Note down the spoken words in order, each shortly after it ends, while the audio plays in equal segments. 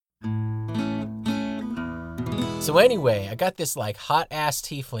So anyway, I got this like hot ass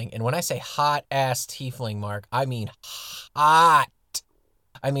tiefling, and when I say hot ass tiefling, Mark, I mean hot.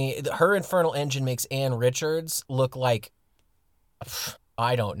 I mean, her infernal engine makes Ann Richards look like,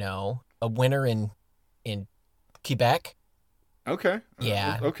 I don't know, a winner in Quebec. Okay.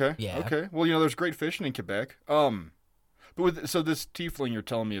 Yeah, Okay. yeah. Okay. Well, there's great fishing in Quebec. So this tiefling you're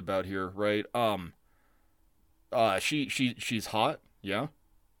telling me about here, right? She's hot. Yeah.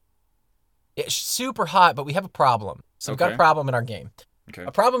 It's super hot, but we have a problem. So we've got a Okay. problem in our game. Okay.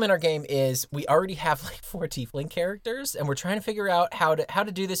 A problem in our game is we already have like 4 tiefling characters, and we're trying to figure out how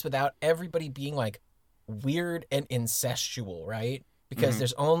to do this without everybody being like weird and incestual, right? Because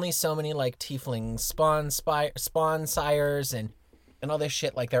there's only so many like tiefling spawn sires and all this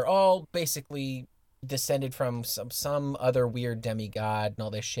shit. Like they're all basically descended from some other weird demigod and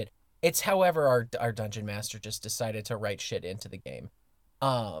all this shit. It's however our dungeon master just decided to write shit into the game.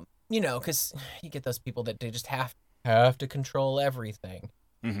 Because you get those people that they just have to control everything.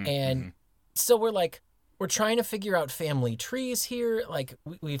 And so we're trying to figure out family trees here. Like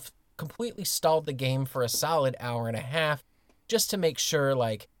we've completely stalled the game for a solid hour and a half just to make sure,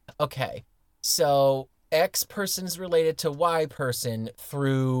 like, okay, so X person's related to Y person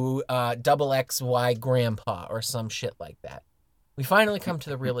through double XY grandpa or some shit like that. We finally come to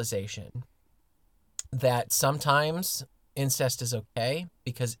the realization that sometimes incest is okay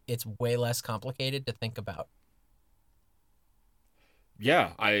because it's way less complicated to think about.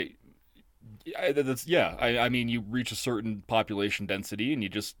 Yeah, I mean, you reach a certain population density and you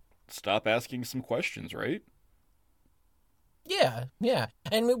just stop asking some questions, right? Yeah.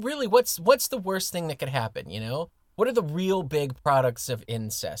 And really, what's the worst thing that could happen, What are the real big products of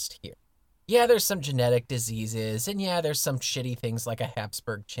incest here? Yeah, there's some genetic diseases, and yeah, there's some shitty things like a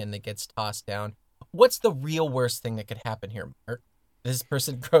Habsburg chin that gets tossed down. What's the real worst thing that could happen here, Mark? This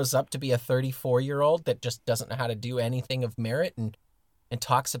person grows up to be a 34-year-old that just doesn't know how to do anything of merit and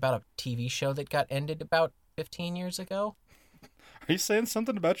talks about a TV show that got ended about 15 years ago? Are you saying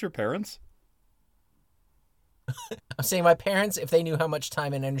something about your parents? I'm saying my parents, if they knew how much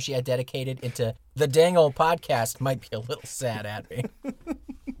time and energy I dedicated into the dang old podcast, might be a little sad at me.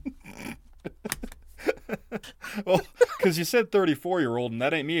 Well, because you said 34-year-old, and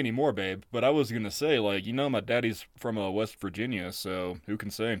that ain't me anymore, babe. But I was going to say, like, my daddy's from West Virginia, so who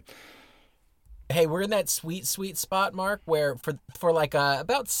can say? Hey, we're in that sweet spot, Mark, where for like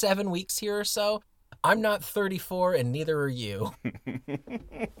about 7 weeks here or so, I'm not 34 and neither are you.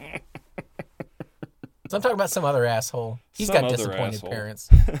 So I'm talking about some other asshole. He's got disappointed parents.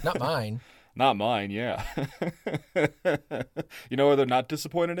 Not mine. Not mine, yeah. You know why they're not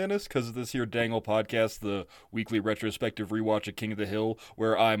disappointed in us? Because of this here dang old podcast, the weekly retrospective rewatch of King of the Hill,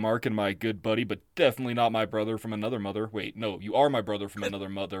 where I, Mark, and my good buddy, but definitely not my brother from another mother. Wait, no, you are my brother from another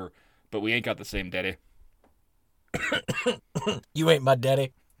mother, but we ain't got the same daddy. You ain't my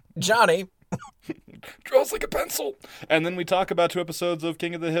daddy. Johnny. Draws like a pencil. And then we talk about 2 episodes of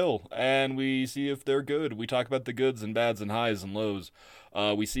King of the Hill, and we see if they're good. We talk about the goods and bads and highs and lows.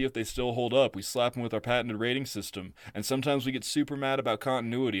 We see if they still hold up. We slap them with our patented rating system. And sometimes we get super mad about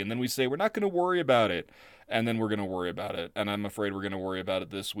continuity, and then we say we're not going to worry about it. And then we're going to worry about it. And I'm afraid we're going to worry about it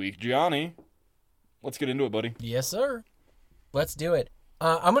this week. Johnny, let's get into it, buddy. Yes, sir. Let's do it.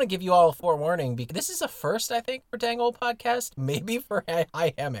 I'm going to give you all a forewarning because this is a first, I think, for dang old podcast. Maybe for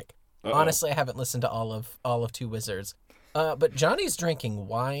High Hammock. Uh-oh. Honestly, I haven't listened to all of Two Wizards. But Johnny's drinking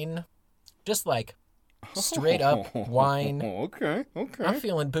wine. Just like straight up wine. Okay. I'm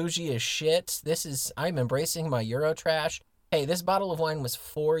feeling bougie as shit. I'm embracing my Euro trash. Hey, this bottle of wine was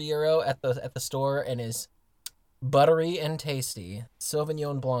 €4 at the store and is buttery and tasty.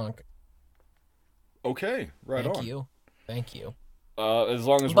 Sauvignon Blanc. Okay, right on. Thank you. As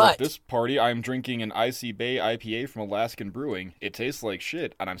long as we're at this party, I'm drinking an Icy Bay IPA from Alaskan Brewing. It tastes like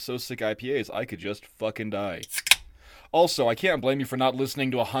shit, and I'm so sick IPAs, I could just fucking die. Also, I can't blame you for not listening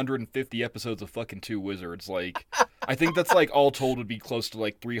to 150 episodes of fucking Two Wizards. Like, I think that's, like, all told would be close to,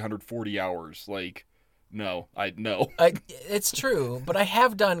 like, 340 hours. Like, no. It's true, but I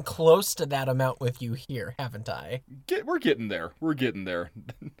have done close to that amount with you here, haven't I? We're getting there.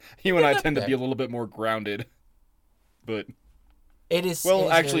 You and I tend to be a little bit more grounded. But... It is. Well, it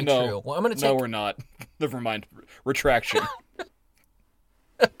is actually, no. True. Well, I'm gonna take... No, we're not. Never mind. Retraction.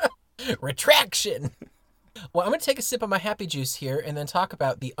 Retraction. Well, I'm going to take a sip of my happy juice here and then talk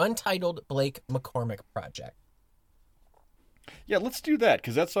about the Untitled Blake McCormick Project. Yeah, let's do that,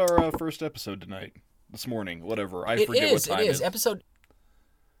 because that's our first episode tonight. This morning, whatever. I forget what time it is. Episode...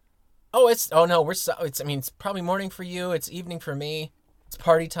 it's probably morning for you. It's evening for me. It's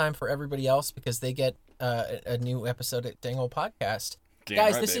party time for everybody else because they get a new episode at Dang Old Podcast Damn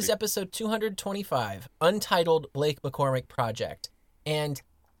Guys, right, this baby. is episode 225, Untitled Blake McCormick Project. And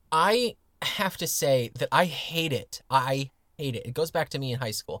I have to say that I hate it. I hate it. It goes back to me in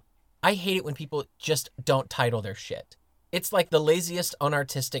high school. I hate it when people just don't title their shit. It's like the laziest,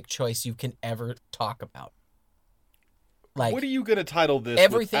 unartistic choice you can ever talk about. Like, what are you going to title this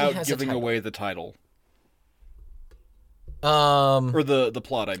everything without has a giving title. away the title? Or the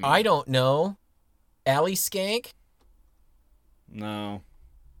plot, I mean. I don't know. Alley Skank? No.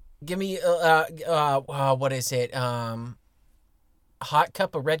 Give me, what is it? Hot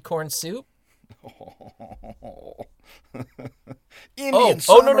cup of red corn soup? Indian No.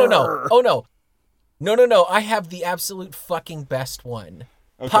 Summer. Oh, no. No. I have the absolute fucking best one.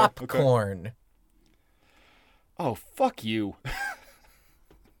 Okay, Popcorn. Okay. Oh, fuck you.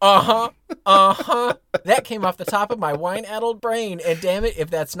 That came off the top of my wine-addled brain, and damn it,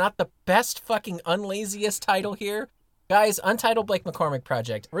 if that's not the best fucking unlaziest title here. Guys, Untitled Blake McCormick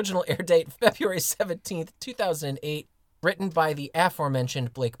Project. Original air date, February 17th, 2008. Written by the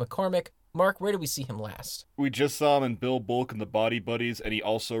aforementioned Blake McCormick. Mark, where do we see him last? We just saw him in Bill Bulk and the Body Buddies, and he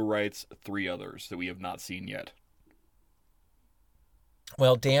also writes 3 others that we have not seen yet.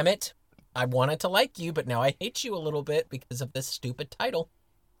 Well, damn it. I wanted to like you, but now I hate you a little bit because of this stupid title.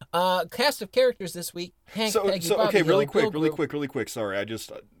 Cast of characters this week. Hank, Peggy, Bobby okay, Hill, really Bill quick. Sorry, I just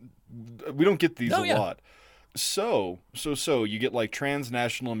we don't get these lot. So you get like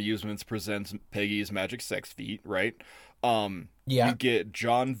Transnational Amusements presents Peggy's Magic Sex Feet, right? Yeah. You get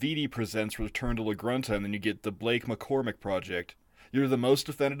John Vitti presents Return to La Grunta, and then you get the Blake McCormick Project. You're the most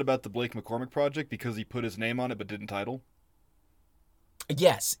offended about the Blake McCormick Project because he put his name on it but didn't title?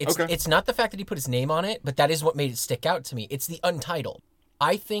 Yes, it's not the fact that he put his name on it, but that is what made it stick out to me. It's the untitled.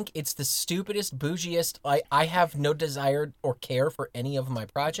 I think it's the stupidest, bougiest. I have no desire or care for any of my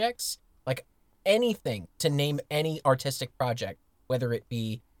projects. Like anything to name any artistic project, whether it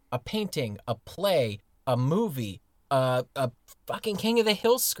be a painting, a play, a movie, a fucking King of the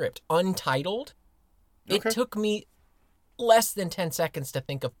Hill script, untitled. Okay. It took me less than 10 seconds to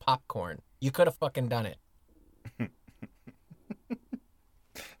think of popcorn. You could have fucking done it.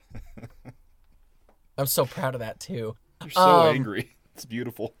 I'm so proud of that too. You're so angry. It's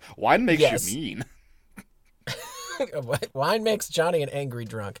beautiful. Wine makes you mean. Wine makes Johnny an angry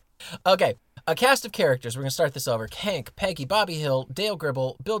drunk. Okay, a cast of characters. We're going to start this over. Hank, Peggy, Bobby Hill, Dale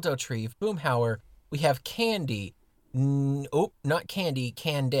Gribble, Bill Dauterive, Boomhauer. We have Candy. Not Candy,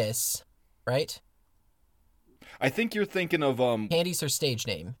 Candice, right? I think you're thinking of... Candy's her stage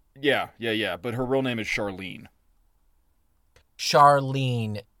name. Yeah, but her real name is Charlene.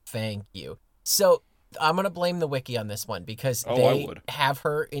 Charlene, thank you. So... I'm gonna blame the wiki on this one because they have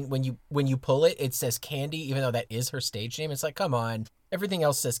her in when you pull it, it says Candy, even though that is her stage name. It's like, come on, everything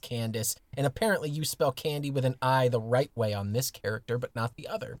else says Candice, and apparently you spell Candy with an I the right way on this character, but not the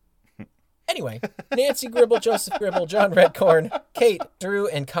other. Anyway, Nancy Gribble, Joseph Gribble, John Redcorn, Kate, Drew,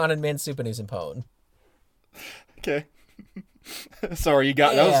 and Conan Min Supanoozempone. Okay. Sorry, you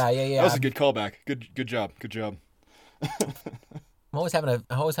got that was a good callback. Good job. I'm always having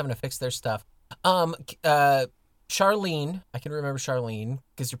to fix their stuff. Charlene, I can remember Charlene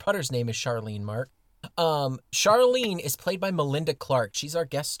because your putter's name is Charlene, Mark. Charlene is played by Melinda Clark. She's our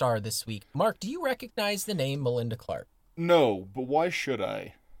guest star this week. Mark, do you recognize the name Melinda Clark? No, but why should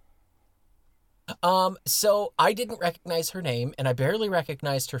I? So I didn't recognize her name and I barely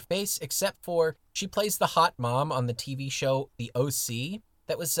recognized her face except for she plays the hot mom on the TV show The OC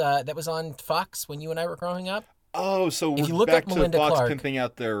that was on Fox when you and I were growing up. Oh, so if you we're look back up to Melinda Fox Clark, pimping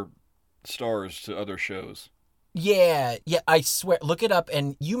out their stars to other shows. Yeah, I swear. Look it up,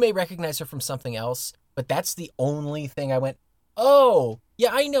 and you may recognize her from something else, but that's the only thing I went, oh,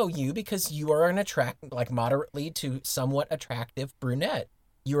 yeah, I know you because you are an moderately to somewhat attractive brunette.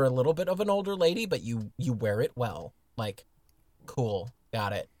 You're a little bit of an older lady, but you wear it well. Like, cool,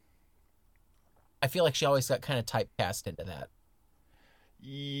 got it. I feel like she always got kind of typecast into that.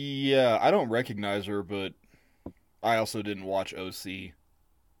 Yeah, I don't recognize her, but I also didn't watch OC.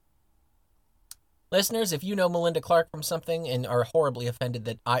 Listeners, if you know Melinda Clark from something and are horribly offended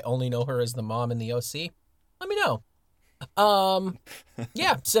that I only know her as the mom in the OC, let me know.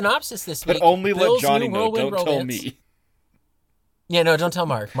 Yeah, synopsis this week. But only Bill's let Johnny new know, don't romance. tell me. Yeah, no, don't tell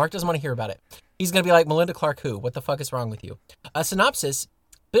Mark. Mark doesn't want to hear about it. He's going to be like, Melinda Clark who? What the fuck is wrong with you? A synopsis,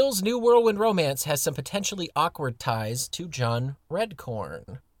 Bill's new whirlwind romance has some potentially awkward ties to John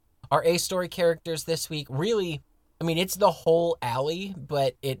Redcorn. Our A-story characters this week really... I mean, it's the whole alley,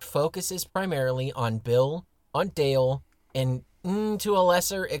 but it focuses primarily on Bill, on Dale, and to a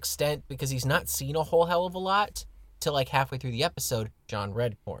lesser extent, because he's not seen a whole hell of a lot, till like halfway through the episode, John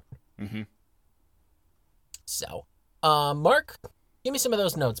Redcorn. Mm-hmm. So, Mark, Give me some of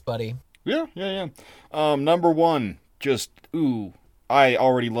those notes, buddy. Yeah. Number one, just, I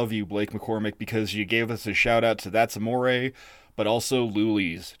already love you, Blake McCormick, because you gave us a shout out to That's Amore, but also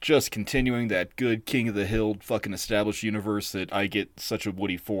Luli's. Just continuing that good King of the Hill fucking established universe that I get such a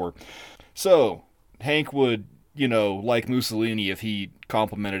Woody for. So, Hank would, like Mussolini if he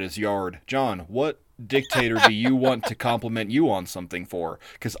complimented his yard. John, what dictator do you want to compliment you on something for?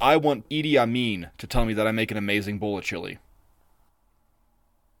 Because I want Idi Amin to tell me that I make an amazing bowl of chili.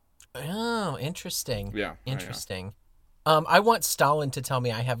 Oh, interesting. Yeah. Interesting. I want Stalin to tell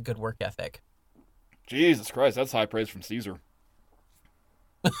me I have good work ethic. Jesus Christ, that's high praise from Caesar.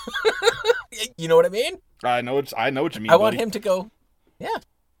 You know what I mean? I know what you mean. I want him to go, yeah,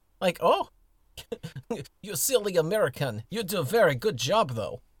 like, oh, you silly American. You do a very good job,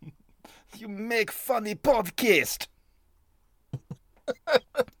 though. You make funny podcast.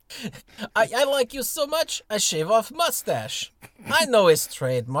 I like you so much, I shave off mustache. I know his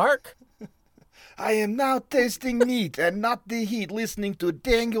trademark. I am now tasting meat and not the heat listening to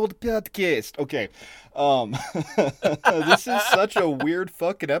dang old podcast. Okay. This is such a weird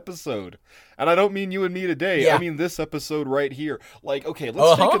fucking episode. And I don't mean you and me today. Yeah. I mean this episode right here. Like, okay,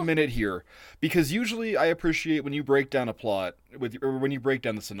 let's take a minute here. Because usually I appreciate when you break down a plot, or when you break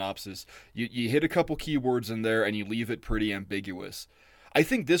down the synopsis, you hit a couple keywords in there and you leave it pretty ambiguous. I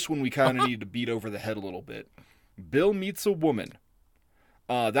think this one we kind of need to beat over the head a little bit. Bill meets a woman.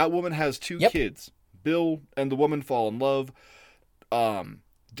 That woman has two kids. Bill and the woman fall in love.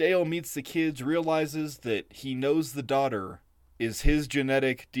 Dale meets the kids, realizes that he knows the daughter is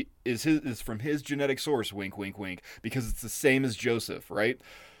from his genetic source. Wink, wink, wink. Because it's the same as Joseph, right?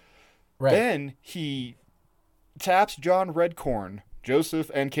 Right. Then he taps John Redcorn,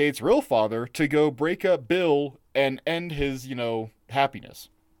 Joseph and Kate's real father, to go break up Bill and end his, happiness.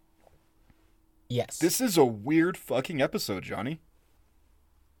 Yes. This is a weird fucking episode, Johnny.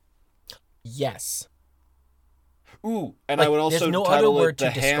 Yes. Ooh, and I would also title it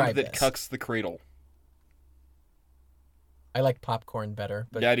The Hand That Cucks the Cradle. I like popcorn better,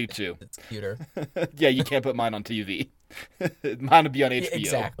 but yeah, I do too. It's cuter. Yeah, you can't put mine on TV. Mine would be on HBO.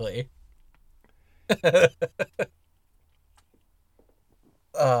 Exactly. This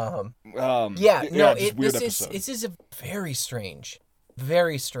is a very strange.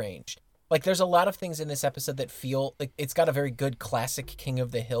 Like, there's a lot of things in this episode that feel like it's got a very good classic King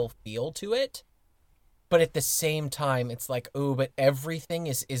of the Hill feel to it. But at the same time, it's like, but everything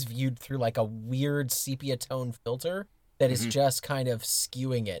is viewed through like a weird sepia tone filter that is just kind of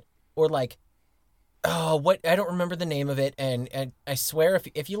skewing it. Or like, I don't remember the name of it. And I swear,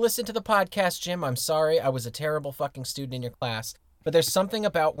 if you listen to the podcast, Jim, I'm sorry. I was a terrible fucking student in your class. But there's something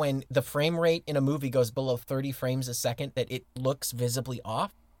about when the frame rate in a movie goes below 30 frames a second that it looks visibly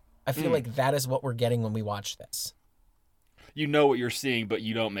off. I feel like that is what we're getting when we watch this. You know what you're seeing, but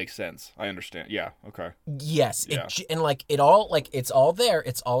you don't make sense. I understand. Yeah. Okay. Yes. Yeah. It's all there.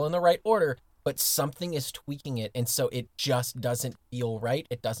 It's all in the right order, but something is tweaking it. And so it just doesn't feel right.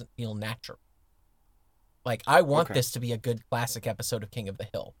 It doesn't feel natural. Like, I want this to be a good classic episode of King of the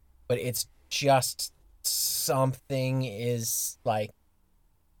Hill, but it's just something is like,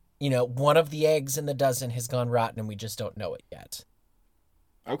 one of the eggs in the dozen has gone rotten and we just don't know it yet.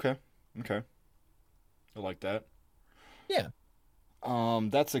 Okay. I like that. Yeah.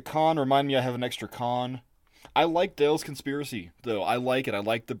 That's a con. Remind me I have an extra con. I like Dale's conspiracy, though. I like it. I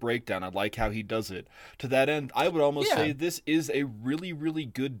like the breakdown. I like how he does it. To that end, I would almost say this is a really, really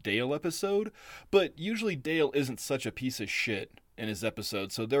good Dale episode, but usually Dale isn't such a piece of shit in his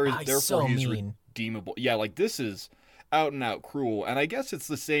episodes, so therefore he's redeemable. Yeah, like, this is out and out cruel, and I guess it's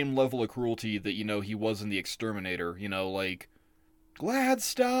the same level of cruelty that, he was in The Exterminator, like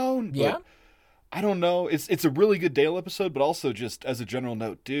Gladstone. Yeah. But I don't know. It's a really good Dale episode, but also just as a general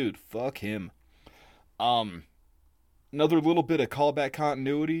note, dude, fuck him. Another little bit of callback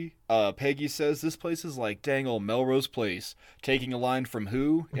continuity. Peggy says this place is like dang old Melrose Place, taking a line from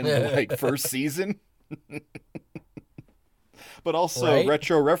who in the first season. But also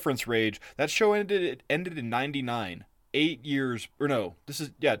retro reference rage. That show ended in 99. 8 years, or no,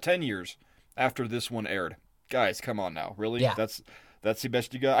 10 years after this one aired. Guys, come on now, really? Yeah. That's the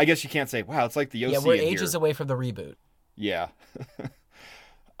best you got? I guess you can't say, wow, it's like the OC. Yeah, we're ages away from the reboot. Yeah.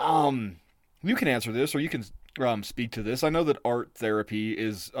 You can answer this, or you can speak to this. I know that art therapy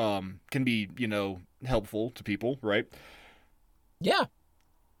is can be, helpful to people, right? Yeah.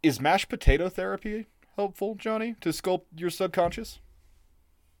 Is mashed potato therapy helpful, Johnny, to sculpt your subconscious?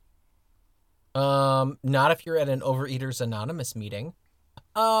 Not if you're at an Overeaters Anonymous meeting.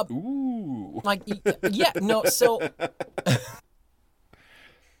 Ooh. Like, yeah, no, so...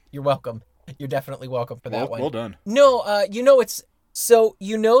 You're welcome. You're definitely welcome for that one. Well done. No, So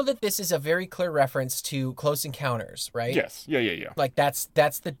you know that this is a very clear reference to Close Encounters, right? Yes. Yeah. Like that's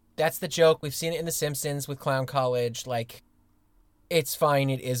the joke. We've seen it in The Simpsons with Clown College. Like, it's fine.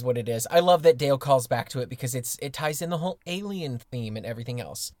 It is what it is. I love that Dale calls back to it because it ties in the whole alien theme and everything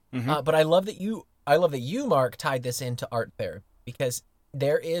else. Mm-hmm. But I love that you, Mark, tied this into art therapy because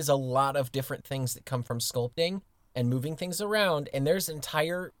there is a lot of different things that come from sculpting and moving things around, and there's an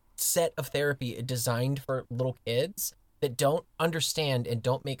entire set of therapy designed for little kids that don't understand and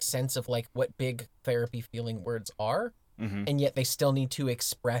don't make sense of like what big therapy feeling words are. Mm-hmm. And yet they still need to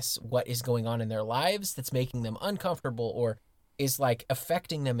express what is going on in their lives that's making them uncomfortable or is like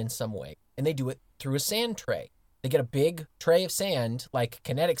affecting them in some way. And they do it through a sand tray. They get a big tray of sand, like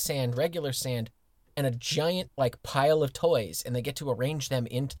kinetic sand, regular sand, and a giant like pile of toys, and they get to arrange them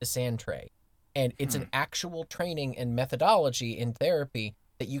into the sand tray. And it's an actual training and methodology in therapy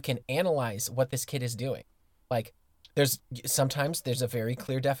that you can analyze what this kid is doing. Like, sometimes there's a very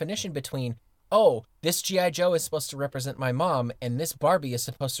clear definition between, oh, this G.I. Joe is supposed to represent my mom, and this Barbie is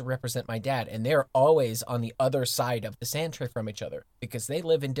supposed to represent my dad, and they're always on the other side of the sand tray from each other because they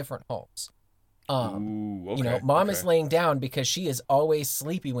live in different homes. Ooh, okay, You know, mom is laying down because she is always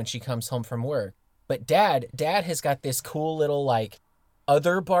sleepy when she comes home from work. But dad has got this cool little like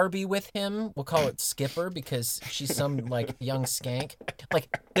other Barbie with him. We'll call it Skipper because she's some like young skank.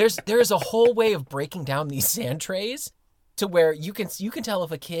 Like there's a whole way of breaking down these sand trays to where you can tell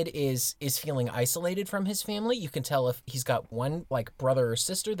if a kid is feeling isolated from his family. You can tell if he's got one like brother or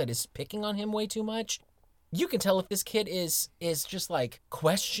sister that is picking on him way too much. You can tell if this kid is just like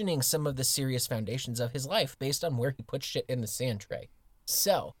questioning some of the serious foundations of his life based on where he puts shit in the sand tray.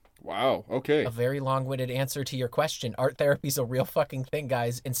 So, wow, okay. a very long-winded answer to your question. Art therapy is a real fucking thing,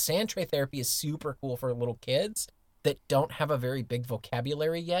 guys. And sand tray therapy is super cool for little kids that don't have a very big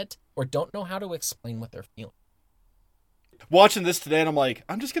vocabulary yet or don't know how to explain what they're feeling. Watching this today, and I'm like,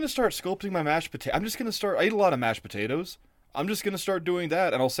 I'm just going to start sculpting my mashed potato. I eat a lot of mashed potatoes. I'm just going to start doing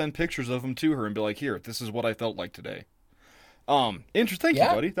that, and I'll send pictures of them to her and be like, here, this is what I felt like today. Interesting. Thank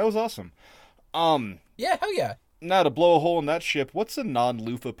you, buddy. That was awesome. Yeah, hell yeah. Now, to blow a hole in that ship, what's a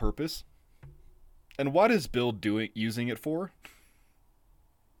non-loofah purpose? And what is Bill using it for?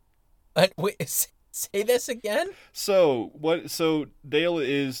 Wait, say this again? So Dale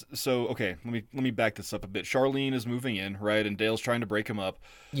is okay, let me back this up a bit. Charlene is moving in, right? And Dale's trying to break him up.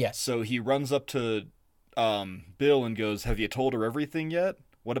 Yes. So he runs up to Bill and goes, "Have you told her everything yet?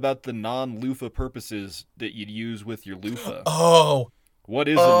 What about the non-loofah purposes that you'd use with your loofah?" Oh. What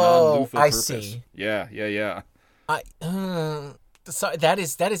is a non-loofah I purpose? see. Yeah. Sorry, that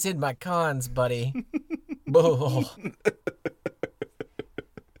is in my cons, buddy. Oh.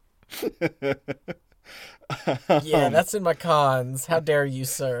 Yeah, that's in my cons. How dare you,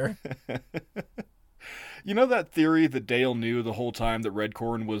 sir? You know that theory that Dale knew the whole time that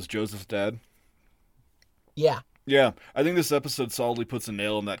Redcorn was Joseph's dad? Yeah. Yeah, I think this episode solidly puts a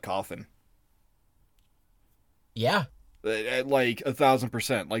nail in that coffin. Yeah. Like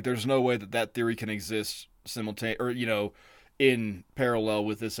 1,000%. Like, there's no way that theory can exist in parallel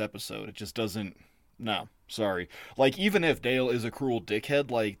with this episode. It just doesn't. No, sorry. Like, even if Dale is a cruel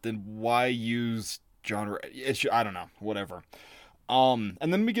dickhead, like, then why use John? I don't know. Whatever. And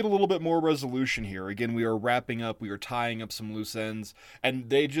then we get a little bit more resolution here. Again, we are wrapping up. We are tying up some loose ends, and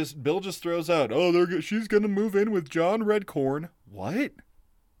Bill just throws out, "Oh, she's gonna move in with John Redcorn." What?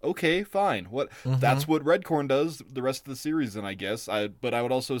 Okay, fine. What? Mm-hmm. That's what Redcorn does the rest of the series, then, I guess. But I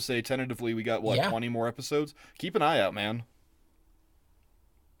would also say tentatively we got 20 more episodes. Keep an eye out, man.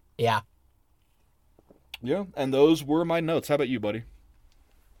 Yeah. Yeah, and those were my notes. How about you, buddy?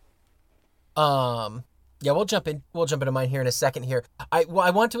 Yeah, we'll jump into mine here in a second here. I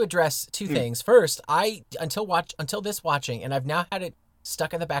want to address two things. First, until this watching, and I've now had it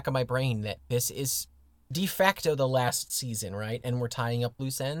stuck in the back of my brain that this is de facto the last season, right? And we're tying up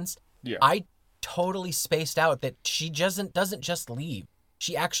loose ends. Yeah. I totally spaced out that she doesn't just leave.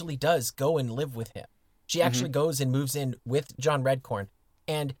 She actually does go and live with him. She actually goes and moves in with John Redcorn.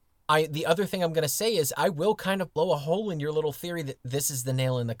 And the other thing I'm going to say is I will kind of blow a hole in your little theory that this is the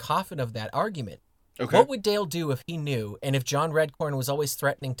nail in the coffin of that argument. Okay. What would Dale do if he knew, and if John Redcorn was always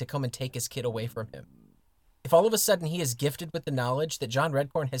threatening to come and take his kid away from him? If all of a sudden he is gifted with the knowledge that John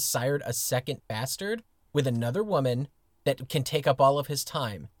Redcorn has sired a second bastard with another woman that can take up all of his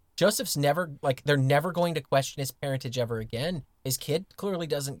time, Joseph's they're never going to question his parentage ever again. His kid clearly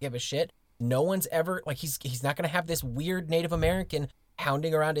doesn't give a shit. No one's ever, he's not going to have this weird Native American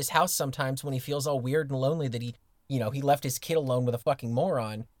hounding around his house sometimes when he feels all weird and lonely that he left his kid alone with a fucking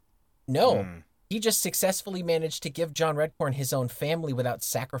moron. No. He just successfully managed to give John Redcorn his own family without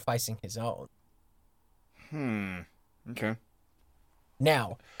sacrificing his own. Okay.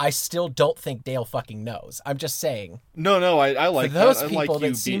 Now, I still don't think Dale fucking knows. I'm just saying. No, I like For those that. people that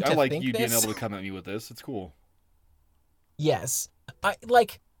I seem to like think you being this, able to come at me with this. It's cool. yes.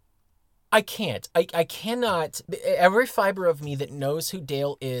 I can't. I cannot. Every fiber of me that knows who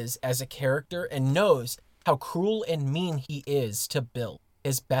Dale is as a character and knows how cruel and mean he is to Bill,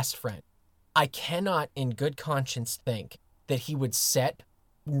 his best friend, I cannot in good conscience think that he would set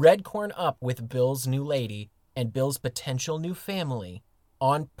Redcorn up with Bill's new lady and Bill's potential new family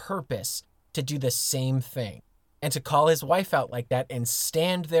on purpose to do the same thing and to call his wife out like that and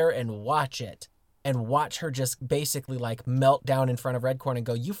stand there and watch it. And watch her just basically like melt down in front of Redcorn and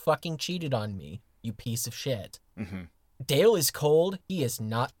go, "You fucking cheated on me, you piece of shit." Mm-hmm. Dale is cold. He is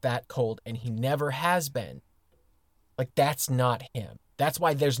not that cold, and he never has been. Like, that's not him. That's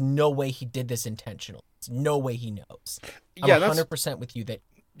why there's no way he did this intentionally. There's no way he knows. Yeah, I'm 100% with you that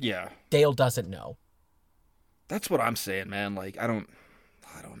Dale doesn't know. That's what I'm saying, man. Like, I don't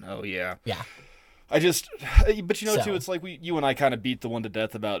know. Yeah. Yeah. But too, it's like you and I kind of beat the one to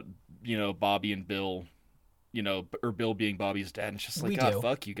death about, Bobby and Bill, or Bill being Bobby's dad. And it's just like, God,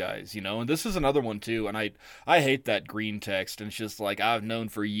 fuck you guys, And this is another one too. And I hate that green text. And it's just like, I've known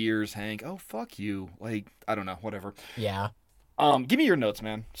for years, Hank. Oh, fuck you. Like, I don't know, whatever. Yeah. Give me your notes,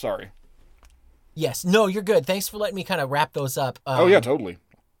 man. Sorry. Yes. No, you're good. Thanks for letting me kind of wrap those up. Oh yeah, totally.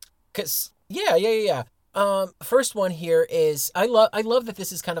 'Cause yeah. First one here is I love that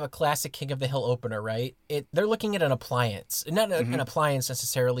this is kind of a classic King of the Hill opener, right? They're looking at an appliance, not an appliance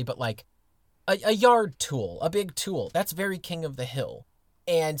necessarily, but like a yard tool, a big tool. That's very King of the Hill.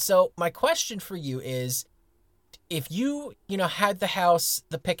 And so my question for you is, if you had the house,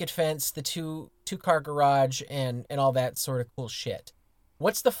 the picket fence, the two-car garage, and all that sort of cool shit,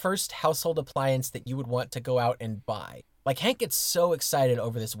 what's the first household appliance that you would want to go out and buy? Like, Hank gets so excited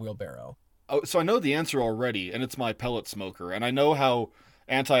over this wheelbarrow. Oh, so I know the answer already, and it's my pellet smoker. And I know how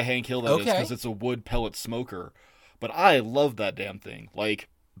anti-Hank Hill that is because it's a wood pellet smoker. But I love that damn thing. Like,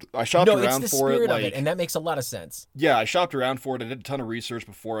 I shopped around for it. No, it's the spirit of it, and that makes a lot of sense. Yeah, I shopped around for it. I did a ton of research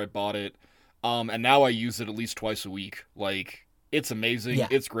before I bought it. And now I use it at least twice a week. Like, it's amazing. Yeah.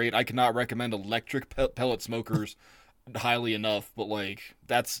 It's great. I cannot recommend electric pellet smokers highly enough. But, like,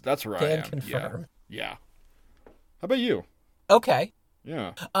 that's where I am. Confirm. Yeah. How about you? Okay.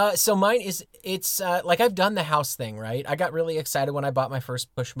 Yeah. So mine is, it's like I've done the house thing, right? I got really excited when I bought my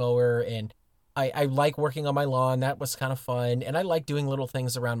first push mower, and I like working on my lawn. That was kind of fun. And I like doing little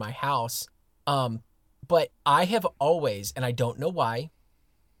things around my house. But I have always, and I don't know why,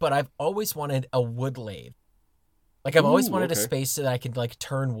 but I've always wanted a wood lathe. Like, I've always wanted a space so that I could like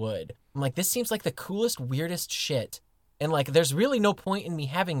turn wood. I'm like, this seems like the coolest, weirdest shit. And like, there's really no point in me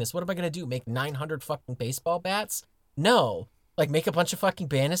having this. What am I going to do? Make 900 fucking baseball bats? No. Like, make a bunch of fucking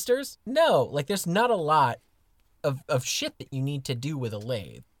banisters? No. Like, there's not a lot of shit that you need to do with a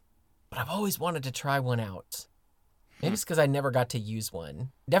lathe. But I've always wanted to try one out. Maybe it's because I never got to use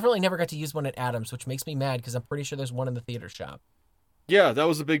one. Definitely never got to use one at Adams, which makes me mad because I'm pretty sure there's one in the theater shop. Yeah, that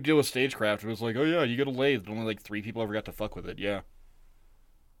was a big deal with Stagecraft. It was like, oh yeah, you get a lathe, but only like 3 people ever got to fuck with it. Yeah.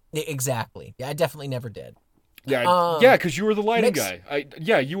 Exactly. Yeah, I definitely never did. Yeah, because you were the lighting guy.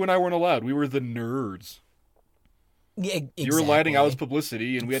 You and I weren't allowed. We were the nerds. Yeah, exactly. You were lighting, I was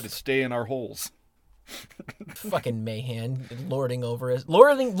publicity, and we had to stay in our holes. Fucking Mayhan lording over us,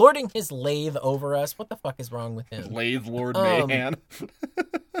 lording his lathe over us. What the fuck is wrong with him? Lathe Lord Mayhan.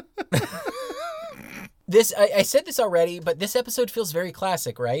 I said this already, but this episode feels very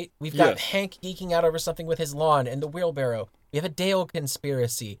classic, right? We've got Hank geeking out over something with his lawn and the wheelbarrow. We have a Dale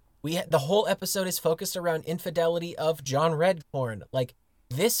conspiracy. The whole episode is focused around infidelity of John Redcorn. Like,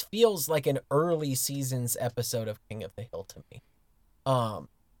 this feels like an early seasons episode of King of the Hill to me.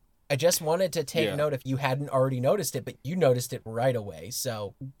 I just wanted to take note if you hadn't already noticed it, but you noticed it right away.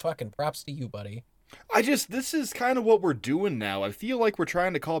 So fucking props to you, buddy. This is kind of what we're doing now. I feel like we're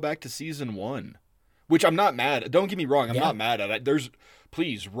trying to call back to season 1, which I'm not mad at. Don't get me wrong. I'm not mad at it.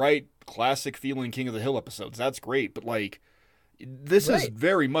 Please write classic feeling King of the Hill episodes. That's great. But like, this is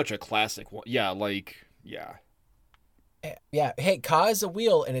very much a classic one. Yeah. Yeah. Hey, Ka is a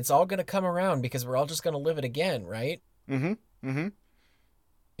wheel, and it's all going to come around because we're all just going to live it again, right? Mm-hmm.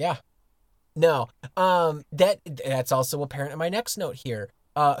 Yeah. No. That's also apparent in my next note here.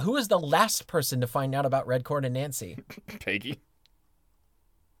 Who is the last person to find out about Redcorn and Nancy? Peggy.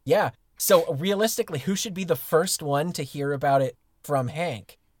 Yeah. So realistically, who should be the first one to hear about it from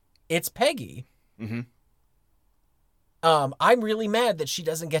Hank? It's Peggy. Mm-hmm. I'm really mad that she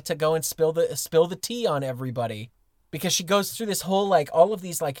doesn't get to go and spill the tea on everybody, because she goes through this whole, like, all of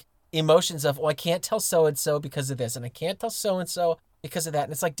these, like, emotions of, I can't tell so-and-so because of this, and I can't tell so-and-so because of that.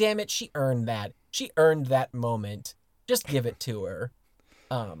 And it's like, damn it, she earned that. She earned that moment. Just give it to her.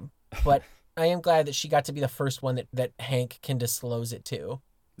 But I am glad that she got to be the first one that Hank can disclose it to.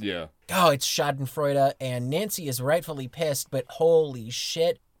 Yeah. Oh, it's Schadenfreude, and Nancy is rightfully pissed, but holy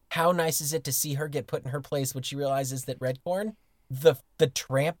shit, how nice is it to see her get put in her place when she realizes that Redcorn, the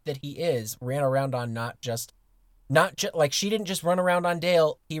tramp that he is, ran around on not just like, she didn't just run around on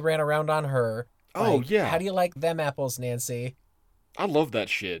Dale, he ran around on her. Oh, like, yeah. How do you like them apples, Nancy? I love that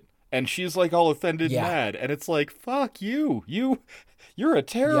shit. And she's like all offended and mad, and it's like, fuck you. You're a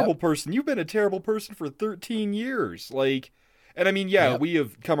terrible person. You've been a terrible person for 13 years. Like, and I mean, we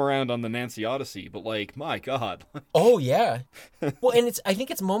have come around on the Nancy Odyssey, but like, my God. Oh, yeah. Well, and I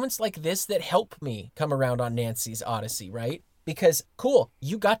think it's moments like this that help me come around on Nancy's Odyssey, right? Because, cool,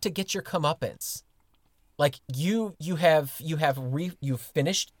 you got to get your comeuppance. Like, you've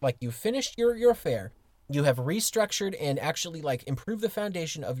finished your affair. You have restructured and actually, like, improved the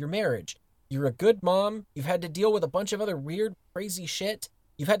foundation of your marriage. You're a good mom. You've had to deal with a bunch of other weird, crazy shit.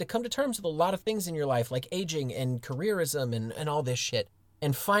 You've had to come to terms with a lot of things in your life, like aging and careerism and all this shit.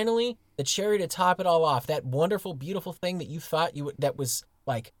 And finally, the cherry to top it all off, that wonderful, beautiful thing that you thought that was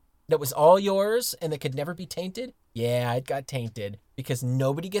all yours and that could never be tainted. Yeah, it got tainted because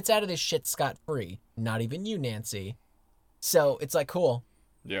nobody gets out of this shit scot-free. Not even you, Nancy. So it's like, cool.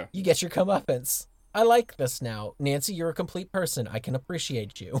 Yeah. You get your comeuppance. I like this now. Nancy, you're a complete person. I can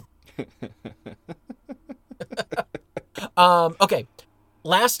appreciate you. Okay.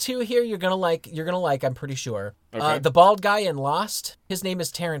 Last two here you're gonna like, I'm pretty sure. Okay. The bald guy in Lost, his name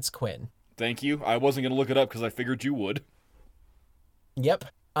is Terrence Quinn. Thank you. I wasn't gonna look it up because I figured you would. Yep.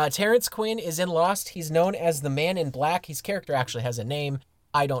 Terrence Quinn is in Lost. He's known as the Man in Black. His character actually has a name.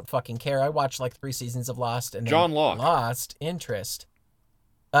 I don't fucking care. I watched like 3 seasons of Lost and then John Locke. Lost interest.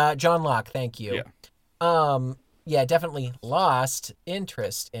 John Locke, thank you. Yeah. Yeah, definitely lost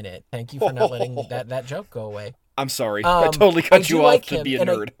interest in it. Thank you for not letting that joke go away. I'm sorry. I totally cut you off to be a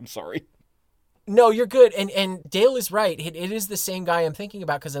nerd. I'm sorry. No, you're good. And Dale is right. It is the same guy I'm thinking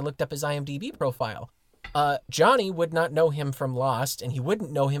about because I looked up his IMDb profile. Johnny would not know him from Lost, and he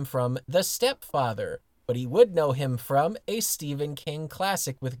wouldn't know him from The Stepfather, but he would know him from a Stephen King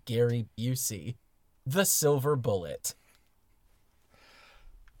classic with Gary Busey, The Silver Bullet.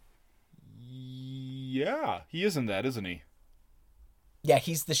 Yeah, he is in that, isn't he? Yeah,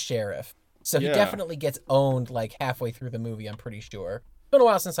 he's the sheriff. So he definitely gets owned like halfway through the movie, I'm pretty sure. It's been a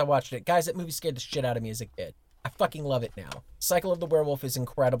while since I watched it. Guys, that movie scared the shit out of me as a kid. I fucking love it now. Cycle of the Werewolf is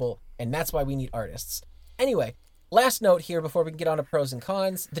incredible, and that's why we need artists. Anyway, last note here before we can get on to pros and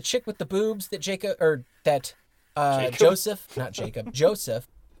cons. The chick with the boobs that Joseph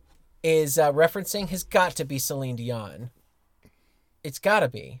is referencing has got to be Celine Dion. It's got to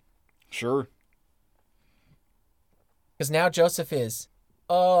be. Sure. Because now Joseph is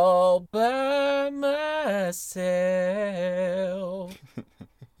all by myself.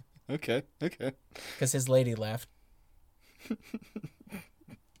 Okay. Because his lady left.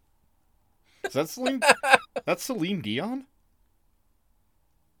 Is that Celine? That's Celine Dion?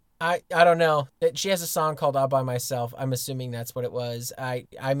 I don't know. She has a song called All By Myself. I'm assuming that's what it was. I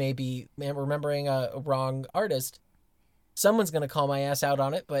may be remembering a wrong artist. Someone's going to call my ass out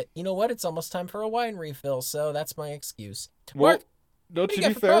on it, but you know what? It's almost time for a wine refill, so that's my excuse. Well, Mark, no, what do to you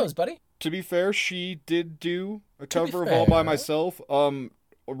be got for fair, pros, buddy? To be fair, she did do a cover of All By Myself,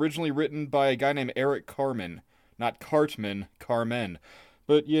 originally written by a guy named Eric Carmen. Not Cartman, Carmen.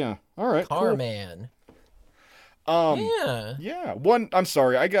 But yeah, all right, Carman. Cool. Yeah. Yeah. I'm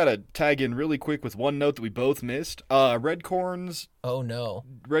sorry, I gotta tag in really quick with one note that we both missed. Redcorn's Oh no.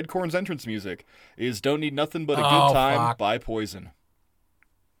 Entrance music is "Don't Need Nothing But a Good Time" by Poison.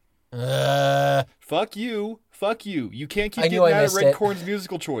 Fuck you. You can't keep getting mad at Redcorn's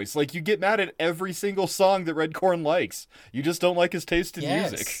musical choice. Like, you get mad at every single song that Redcorn likes. You just don't like his taste in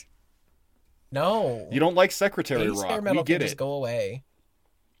music. No. You don't like Secretary Rock. We get it. Just go away.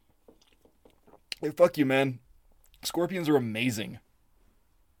 Hey, fuck you, man. Scorpions are amazing.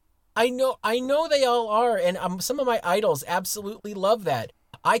 I know they all are, and some of my idols absolutely love that.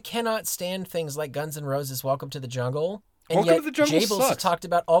 I cannot stand things like Guns N' Roses' Welcome to the Jungle. And Welcome to the Jungle Jables sucks. has talked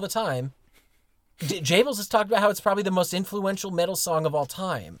about all the time. Jables has talked about how it's probably the most influential metal song of all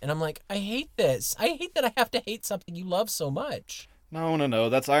time. And I'm like, I hate this. I hate that I have to hate something you love so much. No.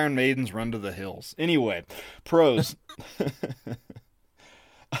 That's Iron Maiden's Run to the Hills. Anyway, pros.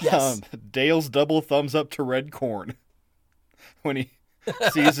 Yes. Dale's double thumbs up to Redcorn when he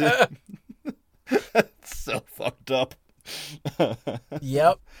sees it. It's so fucked up.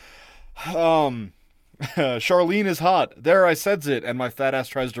 Yep. Charlene is hot. There, I says it, and my fat ass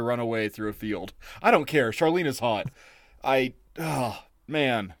tries to run away through a field. I don't care. Charlene is hot. Oh,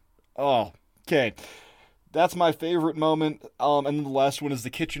 man. Oh, okay. That's my favorite moment. And then the last one is the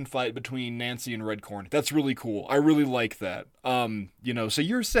kitchen fight between Nancy and Redcorn. That's really cool. I really like that. So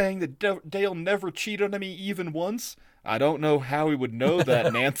you're saying that Dale never cheated on me even once? I don't know how he would know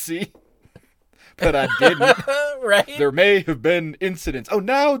that, Nancy. But I didn't. Right? There may have been incidents. Oh,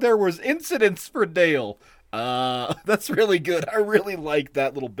 now there was incidents for Dale. That's really good. I really like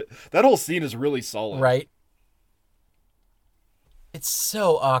that little bit. That whole scene is really solid. Right. It's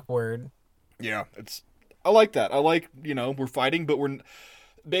so awkward. Yeah, I like that. I like, we're fighting, but we're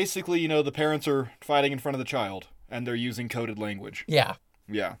basically, the parents are fighting in front of the child and they're using coded language. Yeah.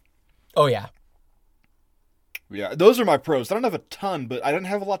 Yeah. Oh, yeah. Yeah, those are my pros. I don't have a ton, but I didn't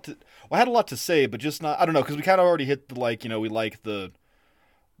have a lot to... Well, I had a lot to say, but just not... I don't know, because we kind of already hit the, we like the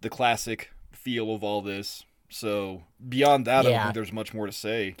classic feel of all this. So, beyond that, I don't think there's much more to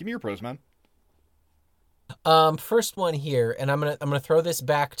say. Give me your pros, man. First one here, and I'm gonna throw this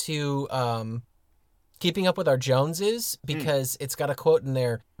back to Keeping Up with Our Joneses, because it's got a quote in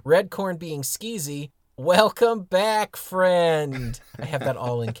there, Redcorn being skeezy, welcome back, friend. I have that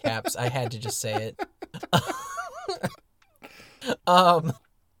all in caps. I had to just say it. Oh,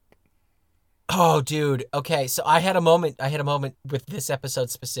 dude. Okay, so I had a moment with this episode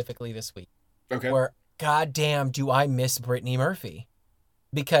specifically this week. Okay. Where, goddamn, do I miss Brittany Murphy?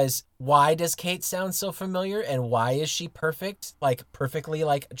 Because why does Kate sound so familiar, and why is she perfectly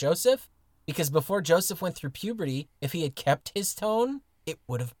like Joseph? Because before Joseph went through puberty, if he had kept his tone, it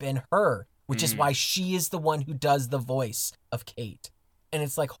would have been her, which is why she is the one who does the voice of Kate. And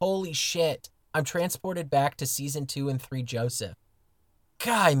it's like, holy shit, I'm transported back to season 2 and 3 Joseph.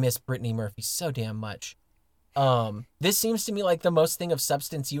 God, I miss Brittany Murphy so damn much. This seems to me like the most thing of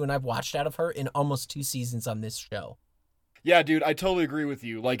substance you and I've watched out of her in almost 2 seasons on this show. Yeah, dude, I totally agree with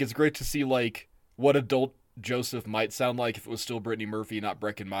you. It's great to see, what adult Joseph might sound like if it was still Brittany Murphy, not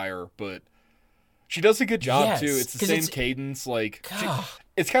Breckenmeyer, but she does a good job, too. It's the same cadence,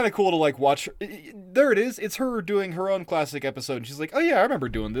 it's kind of cool to, watch her. There it is. It's her doing her own classic episode, and she's like, oh, yeah, I remember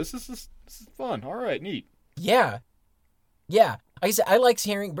doing this. This is fun. All right, neat. Yeah. Yeah. Like I said, I like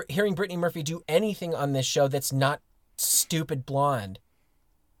hearing Brittany Murphy do anything on this show that's not stupid blonde.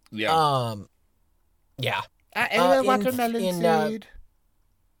 Yeah. Yeah. I am a watermelon seed.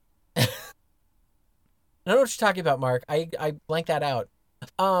 I don't know what you're talking about, Mark. I blanked that out.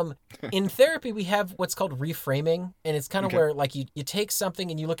 In therapy, we have what's called reframing, and it's kind of where you take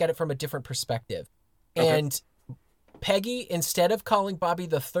something and you look at it from a different perspective. Okay. And Peggy, instead of calling Bobby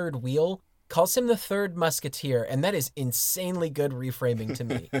the third wheel, calls him the third musketeer, and that is insanely good reframing to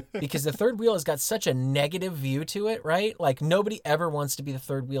me. Because the third wheel has got such a negative view to it, right? Nobody ever wants to be the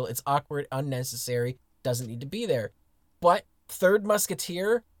third wheel. It's awkward, unnecessary, doesn't need to be there. But third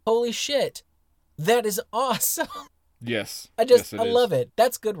musketeer, holy shit, that is awesome. Yes. I love it.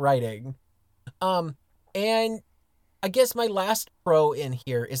 That's good writing. And I guess my last pro in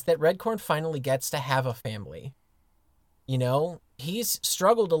here is that Redcorn finally gets to have a family. He's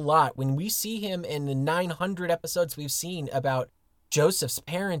struggled a lot. When we see him in the 900 episodes we've seen about Joseph's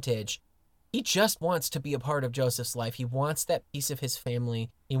parentage, he just wants to be a part of Joseph's life. He wants that piece of his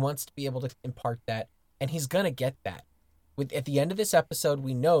family. He wants to be able to impart that, and he's going to get that. At the end of this episode,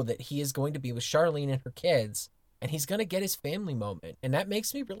 we know that he is going to be with Charlene and her kids, and he's going to get his family moment, and that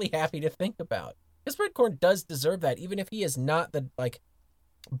makes me really happy to think about. Because Redcorn does deserve that, even if he is not the,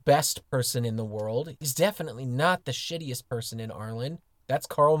 best person in the world. He's definitely not the shittiest person in Arlen. That's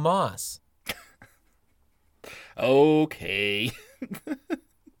Carl Moss. Okay.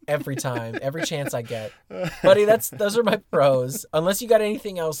 Every time, every chance I get. Buddy, those are my pros. Unless you got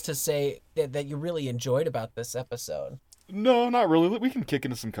anything else to say that you really enjoyed about this episode. No, not really. We can kick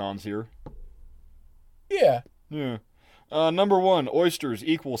into some cons here. Yeah. Yeah. Number 1, oysters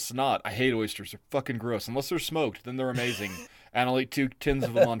equal snot. I hate oysters. They're fucking gross. Unless they're smoked, then they're amazing. And I'll eat 2 tins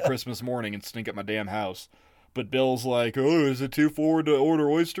of them on Christmas morning and stink at my damn house. But Bill's like, oh, is it too forward to order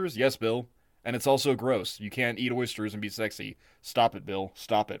oysters? Yes, Bill. And it's also gross. You can't eat oysters and be sexy. Stop it, Bill.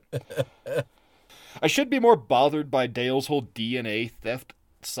 Stop it. I should be more bothered by Dale's whole DNA theft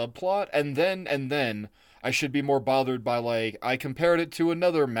subplot. And then I should be more bothered by, I compared it to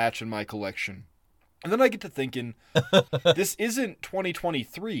another match in my collection. And then I get to thinking, this isn't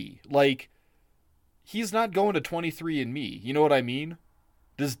 2023. He's not going to 23andMe. You know what I mean?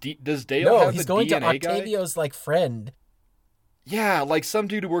 Does Dale have the DNA guy? No, he's going to Octavio's, friend. Yeah, some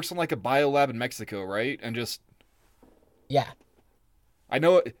dude who works on, a biolab in Mexico, right? And just... Yeah. I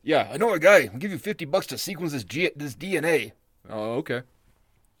know a guy. I'll give you $50 to sequence this DNA. Oh, okay.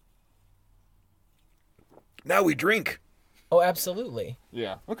 Now we drink. Oh, absolutely.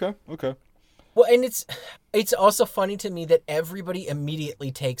 Yeah, okay. Well, and it's also funny to me that everybody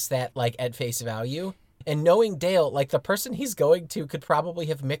immediately takes that, at face value. And knowing Dale, like the person he's going to could probably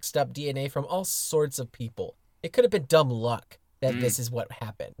have mixed up DNA from all sorts of people. It could have been dumb luck that this is what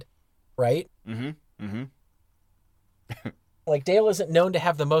happened, right? Mm-hmm. Mm-hmm. Like Dale isn't known to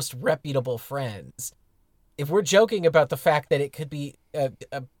have the most reputable friends. If we're joking about the fact that it could be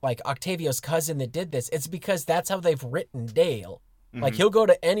like Octavio's cousin that did this, it's because that's how they've written Dale. Mm-hmm. Like he'll go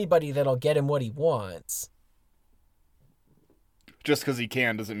to anybody that'll get him what he wants. Just because he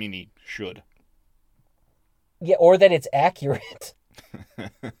can doesn't mean he should. Yeah, or that it's accurate.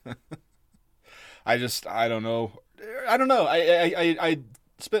 I don't know. I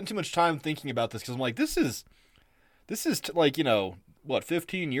spent too much time thinking about this because I'm like, this is like,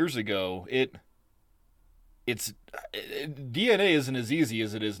 15 years ago. DNA isn't as easy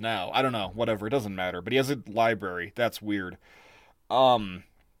as it is now. I don't know, whatever, it doesn't matter. But he has a library. That's weird.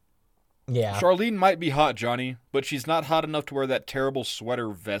 Yeah. Charlene might be hot, Johnny, but she's not hot enough to wear that terrible sweater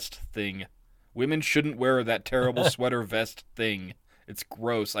vest thing. Women shouldn't wear that terrible sweater vest thing. It's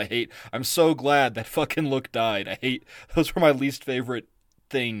gross. I'm so glad that fucking look died. Those were my least favorite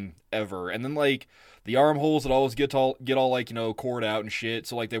thing ever. And then, like, the armholes that always get all like, cored out and shit,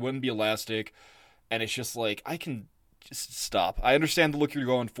 so, like, they wouldn't be elastic. And it's just like, I can just stop. I understand the look you're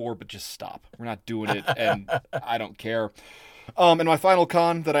going for, but just stop. We're not doing it, and I don't care. And my final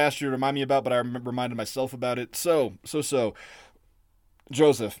con that I asked you to remind me about, but I reminded myself about it. So.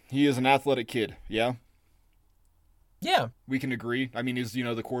 Joseph, he is an athletic kid, yeah? Yeah. We can agree. I mean, he's,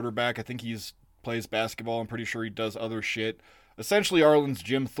 the quarterback. I think he's plays basketball. I'm pretty sure he does other shit. Essentially, Arlen's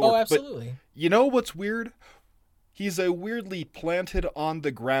Jim Thorpe. Oh, absolutely. But you know what's weird? He's a weirdly planted on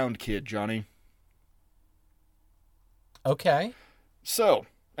the ground kid, Johnny. Okay. So,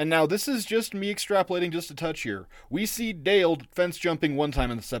 and now this is just me extrapolating just a touch here. We see Dale fence jumping one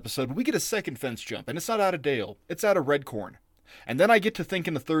time in this episode, but we get a second fence jump, and it's not out of Dale. It's out of Redcorn. And then I get to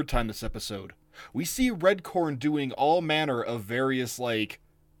thinking the third time this episode. We see Redcorn doing all manner of various, like,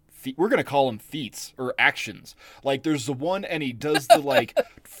 we're going to call them feats or actions. Like, there's the one, and he does the, like,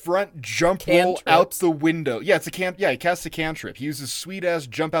 front jump roll out the window. Yeah, he casts a cantrip. He uses sweet-ass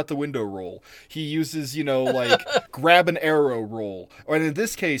jump out the window roll. He uses, like, grab an arrow roll. Or in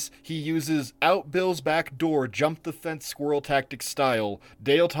this case, he uses out Bill's back door, jump the fence squirrel tactic style.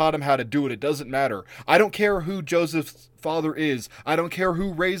 Dale taught him how to do it. It doesn't matter. I don't care who Joseph's father is. I don't care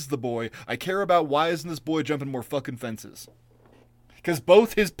who raised the boy. I care about why isn't this boy jumping more fucking fences. Because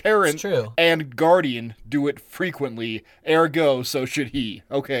both his parent and guardian do it frequently, ergo, so should he.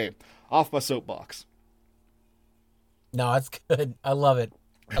 Okay, off my soapbox. No, it's good. I love it.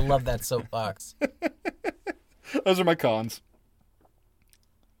 I love that soapbox. Those are my cons.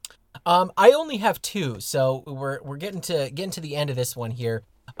 I only have two, so we're getting to the end of this one here.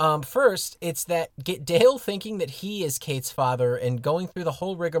 First, it's that Dale thinking that he is Kate's father and going through the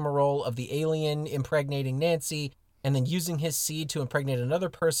whole rigmarole of the alien impregnating Nancy and then using his seed to impregnate another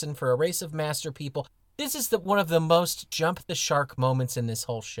person for a race of master people. This is one of the most jump the shark moments in this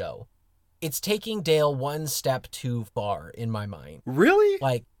whole show. It's taking Dale one step too far in my mind. Really?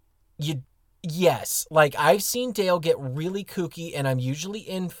 Like, yes. Like, I've seen Dale get really kooky and I'm usually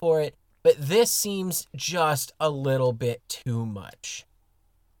in for it, but this seems just a little bit too much.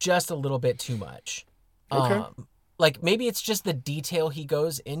 Just a little bit too much. Okay. Like, maybe it's just the detail he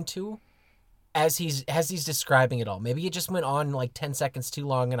goes into as he's describing it all. Maybe it just went on like 10 seconds too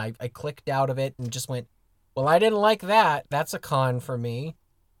long and I clicked out of it and just went, well, I didn't like that. That's a con for me.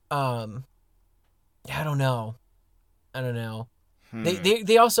 I don't know.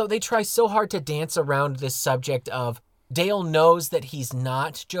 They also try so hard to dance around this subject of Dale knows that he's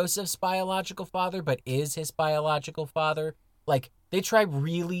not Joseph's biological father, but is his biological father. Like, they try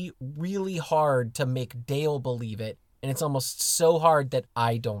really, really hard to make Dale believe it, and it's almost so hard that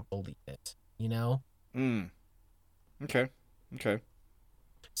I don't believe it. Okay.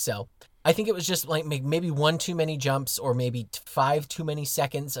 So I think it was just like maybe one too many jumps or maybe 5 too many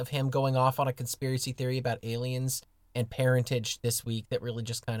seconds of him going off on a conspiracy theory about aliens and parentage this week that really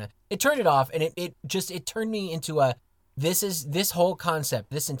just kind of, it turned it off. And it turned me into this whole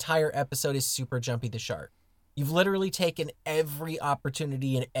concept, this entire episode is super Jumpy the Shark. You've literally taken every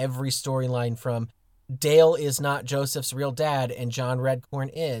opportunity and every storyline from Dale is not Joseph's real dad and John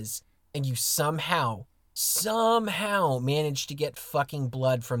Redcorn is, and you somehow managed to get fucking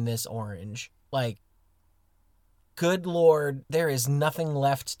blood from this orange. Like, good Lord, there is nothing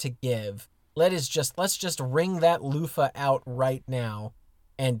left to give. Let's just wring that loofah out right now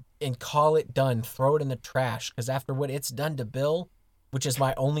and call it done. Throw it in the trash, because after what it's done to Bill, which is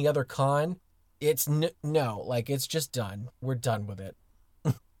my only other con, it's it's just done. We're done with it.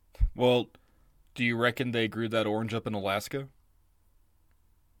 Well, do you reckon they grew that orange up in Alaska?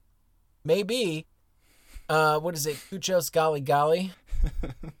 Maybe. What is it? Kuchos Golly Golly.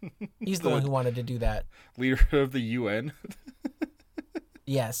 He's the one who wanted to do that. Leader of the UN.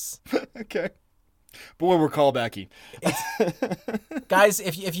 Yes. Okay. Boy, we're callbacky. Guys,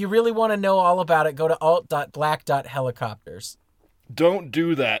 if you really want to know all about it, go to alt.black.helicopters. Don't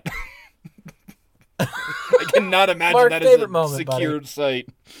do that. I cannot imagine Mark, that is a moment, secured site.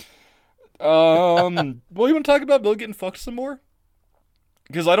 Well, you want to talk about Bill getting fucked some more?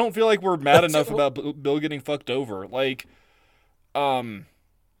 Because I don't feel like we're mad enough about Bill getting fucked over. Like, so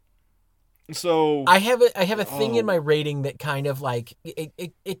I have a thing in my rating that kind of like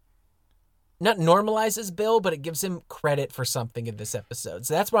it not normalizes Bill, but it gives him credit for something in this episode.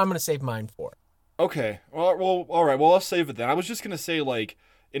 So that's what I'm going to save mine for. Okay. Well, all right. Well, I'll save it then. I was just going to say, like,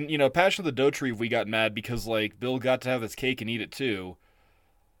 in, Passion of the Doe Tree, we got mad because, like, Bill got to have his cake and eat it too.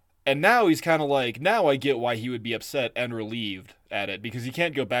 And now he's kind of like, now I get why he would be upset and relieved at it, because he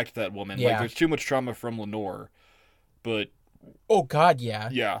can't go back to that woman. Yeah. Like, there's too much trauma from Lenore. But... Oh, God, yeah.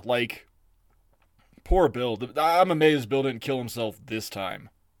 Yeah, like, poor Bill. I'm amazed Bill didn't kill himself this time.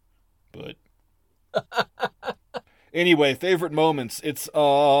 But... Anyway, favorite moments. It's,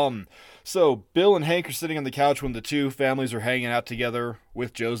 so Bill and Hank are sitting on the couch when the two families are hanging out together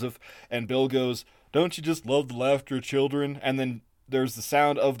with Joseph, and Bill goes, "Don't you just love the laughter of children?" And then there's the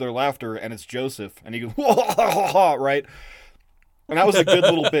sound of their laughter, and it's Joseph, and he goes, right? And that was a good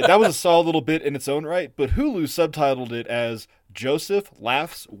little bit. That was a solid little bit in its own right, but Hulu subtitled it as Joseph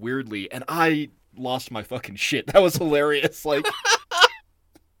Laughs Weirdly, and I lost my fucking shit. That was hilarious. Like...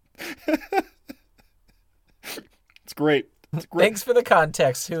 It's great. It's great. Thanks for the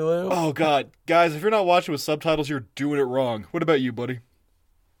context, Hulu. Oh, God. Guys, if you're not watching with subtitles, you're doing it wrong. What about you, buddy?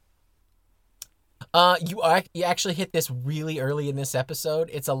 You actually hit this really early in this episode.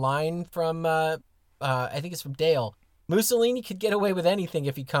 It's a line from, I think it's from Dale. Mussolini could get away with anything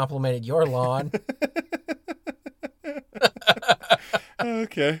if he complimented your lawn.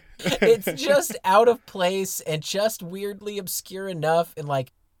 Okay. It's just out of place and just weirdly obscure enough, and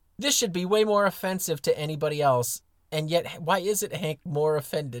like, this should be way more offensive to anybody else. And yet, why isn't Hank more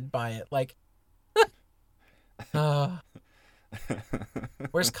offended by it? Like,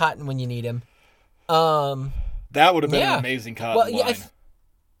 where's Cotton when you need him? That would have been an amazing Cotton line.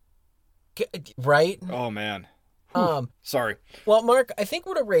 Right? Oh, man. Sorry. Well, Mark, I think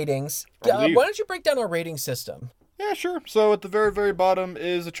we're to ratings. Why don't you break down our rating system? Yeah, sure. So at the very, very bottom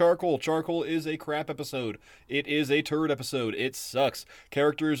is a Charcoal. Charcoal is a crap episode. It is a turd episode. It sucks.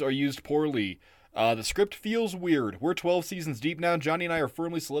 Characters are used poorly. The script feels weird. We're 12 seasons deep now. Jonny and I are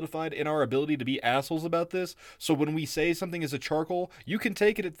firmly solidified in our ability to be assholes about this. So when we say something is a Charcoal, you can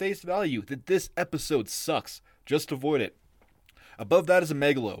take it at face value that this episode sucks. Just avoid it. Above that is a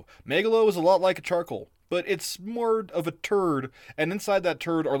Megalo. Megalo is a lot like a Charcoal, but it's more of a turd, and inside that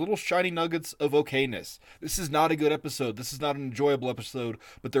turd are little shiny nuggets of okayness. This is not a good episode. This is not an enjoyable episode,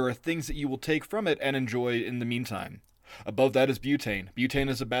 but there are things that you will take from it and enjoy in the meantime. Above that is Butane. Butane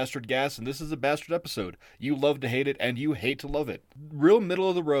is a bastard gas, and this is a bastard episode. You love to hate it, and you hate to love it. Real middle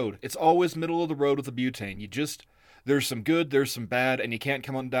of the road. It's always middle of the road with the Butane. There's some good, there's some bad, and you can't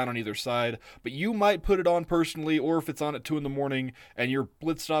come on down on either side. But you might put it on personally, or if it's on at 2 a.m, and you're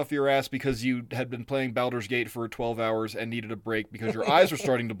blitzed off your ass because you had been playing Baldur's Gate for 12 hours and needed a break because your eyes were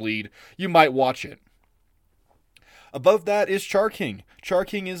starting to bleed, you might watch it. Above that is Char King. Char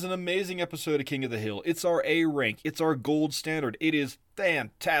King is an amazing episode of King of the Hill. It's our A rank. It's our gold standard. It is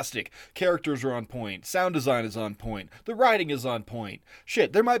fantastic. Characters are on point. Sound design is on point. The writing is on point.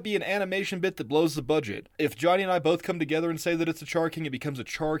 Shit, there might be an animation bit that blows the budget. If Jonny and I both come together and say that it's a Char King, it becomes a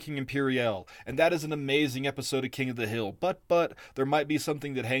Char King Imperial. And that is an amazing episode of King of the Hill. But, there might be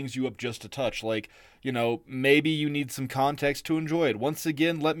something that hangs you up just a touch. Like, maybe you need some context to enjoy it. Once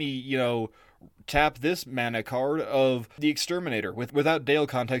again, let me, tap this mana card of The Exterminator. Without Dale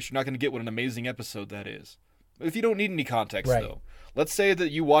context, you're not going to get what an amazing episode that is. If you don't need any context, right. Though. Let's say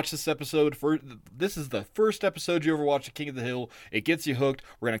that you watch this episode. This is the first episode you ever watched of King of the Hill. It gets you hooked.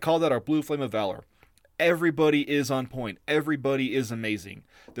 We're going to call that our Blue Flame of Valor. Everybody is on point. Everybody is amazing.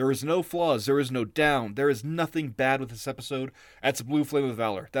 There is no flaws. There is no down. There is nothing bad with this episode. That's a Blue Flame of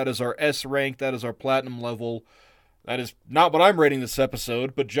Valor. That is our S rank. That is our platinum level. That is not what I'm rating this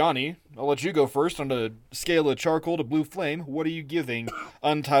episode, but Jonny, I'll let you go first on the scale of Charcoal to Blue Flame. What are you giving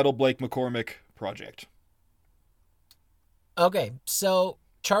Untitled Blake McCormick Project? Okay, so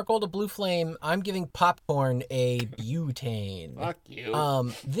Charcoal to Blue Flame, I'm giving Popcorn a Butane. Fuck you.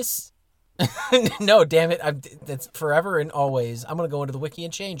 This... No, damn it. That's forever and always. I'm going to go into the wiki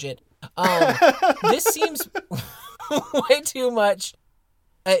and change it. This seems way too much.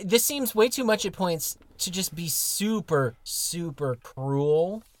 This seems way too much at points to just be super, super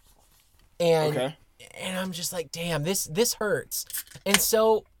cruel. And And I'm just like, damn, this hurts. And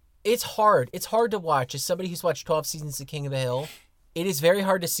so it's hard. It's hard to watch. As somebody who's watched 12 seasons of King of the Hill, it is very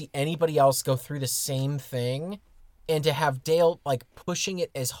hard to see anybody else go through the same thing, and to have Dale like pushing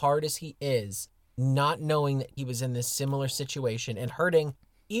it as hard as he is, not knowing that he was in this similar situation and hurting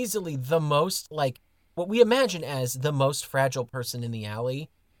easily the most, like what we imagine as the most fragile person in the alley.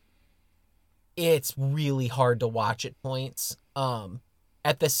 It's really hard to watch at points.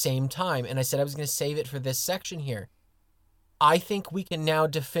 At the same time, and I said I was going to save it for this section here, I think we can now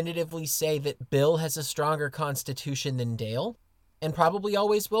definitively say that Bill has a stronger constitution than Dale, and probably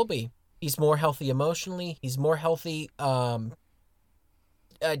always will be. He's more healthy emotionally. He's more healthy,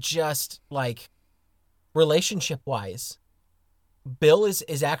 just like relationship-wise. Bill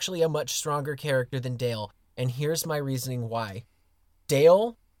is actually a much stronger character than Dale, and here's my reasoning why.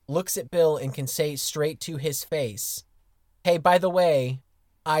 Dale looks at Bill and can say straight to his face, "Hey, by the way,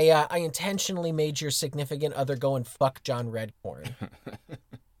 I intentionally made your significant other go and fuck John Redcorn."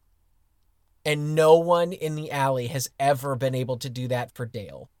 And no one in the alley has ever been able to do that for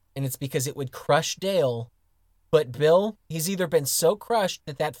Dale. And it's because it would crush Dale. But Bill, he's either been so crushed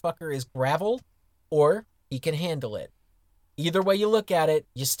that fucker is gravel, or he can handle it. Either way you look at it,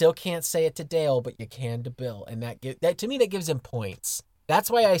 you still can't say it to Dale, but you can to Bill. And that to me, that gives him points. That's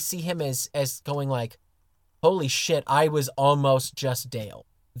why I see him as going like, holy shit, I was almost just Dale.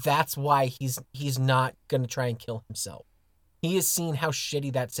 That's why he's not going to try and kill himself. He has seen how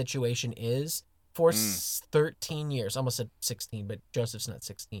shitty that situation is for 13 years. Almost said 16, but Joseph's not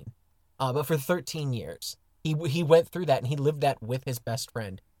 16. But for 13 years. He went through that, and he lived that with his best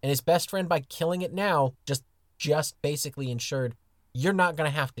friend. And his best friend, by killing it now, just basically ensured you're not going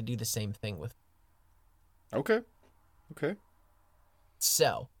to have to do the same thing with. Okay.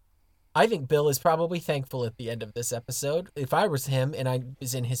 So, I think Bill is probably thankful at the end of this episode. If I was him and I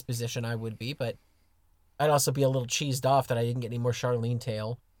was in his position, I would be, but I'd also be a little cheesed off that I didn't get any more Charlene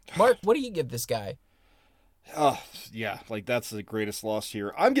tail. Mark, what do you give this guy? Oh, yeah, like that's the greatest loss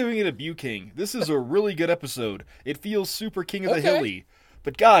here. I'm giving it a Buking. This is a really good episode. It feels super King of the Hilly,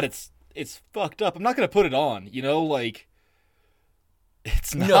 but God, it's fucked up. I'm not going to put it on, like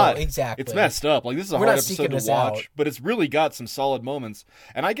it's not. No, exactly. It's messed up. Like, this is a hard episode to watch, but it's really got some solid moments.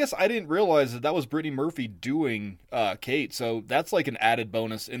 And I guess I didn't realize that was Brittany Murphy doing Kate, so that's like an added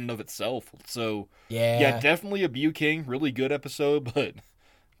bonus in and of itself. So yeah, definitely a Buking. Really good episode, but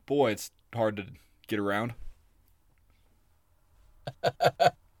boy, it's hard to get around.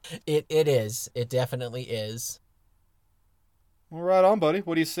 It is. It definitely is. Well, right on, buddy.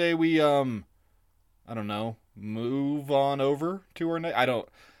 What do you say we I don't know, move on over to our next? I don't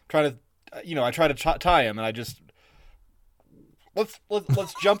try to, I try to tie him, and I just let's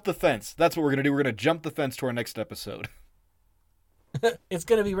jump the fence. That's what we're gonna do. We're gonna jump the fence to our next episode. It's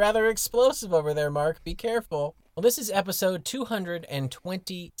gonna be rather explosive over there, Mark. Be careful. Well, this is episode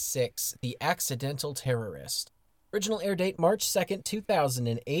 226, The Accidental Terrorist. Original air date March 2nd,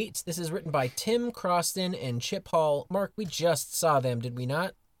 2008. This is written by Tim Croston and Chip Hall. Mark, we just saw them, did we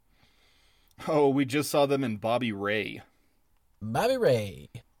not? Oh, we just saw them in Bobby Ray. Bobby Ray.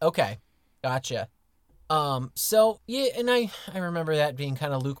 Okay, gotcha. So, yeah, and I remember that being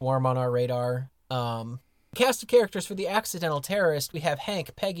kind of lukewarm on our radar. Cast of characters for The Accidental Terrorist. We have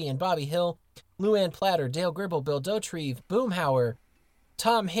Hank, Peggy, and Bobby Hill, Luann Platter, Dale Gribble, Bill Dauterive, Boomhauer,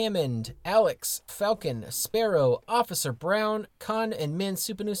 Tom Hammond, Alex, Falcon, Sparrow, Officer Brown, Con and Min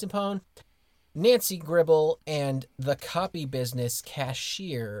Supanusimpone, Nancy Gribble, and the copy business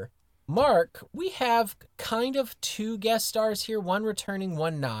cashier. Mark, we have kind of two guest stars here, one returning,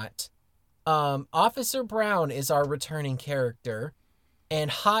 one not. Officer Brown is our returning character, and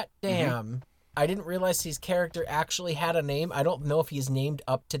hot damn, I didn't realize his character actually had a name. I don't know if he's named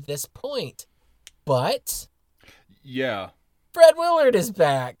up to this point, but yeah. Fred Willard is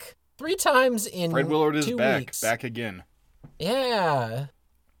back 3 times in 2 weeks. Fred Willard is back again. Yeah.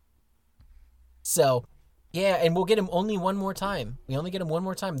 So, yeah, and we'll get him only one more time. We only get him one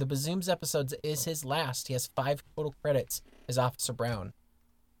more time. The Bazooms episode is his last. He has 5 total credits as Officer Brown.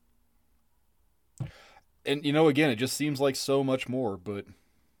 And, again, it just seems like so much more, but...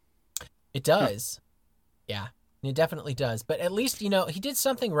 It does. Yeah, it definitely does. But at least, he did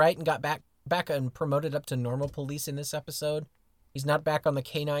something right and got back and promoted up to normal police in this episode. He's not back on the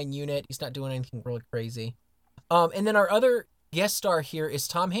K9 unit. He's not doing anything really crazy. And then our other guest star here is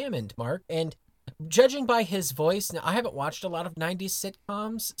Tom Hammond, Mark. And judging by his voice, now I haven't watched a lot of 90s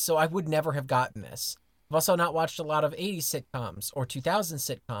sitcoms, so I would never have gotten this. I've also not watched a lot of 80s sitcoms or 2000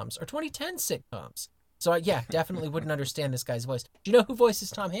 sitcoms or 2010 sitcoms. So yeah, definitely wouldn't understand this guy's voice. Do you know who voices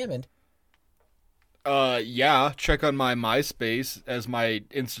Tom Hammond? Yeah. Check on my MySpace as my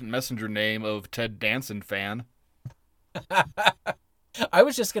instant messenger name of Ted Danson fan. I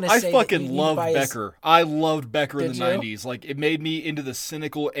was just gonna I say that you fucking need to loved buy his. Becker. I loved Becker in Did the you? 90s. Like, it made me into the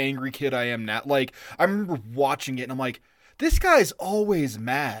cynical, angry kid I am now. Like, I remember watching it and I'm like, this guy's always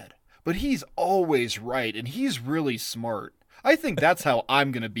mad, but he's always right, and he's really smart. I think that's how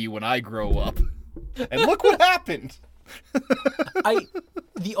I'm gonna be when I grow up. And look what happened. I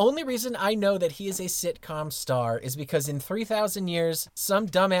the only reason I know that he is a sitcom star is because in 3,000 years, some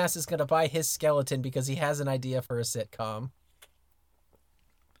dumbass is gonna buy his skeleton because he has an idea for a sitcom.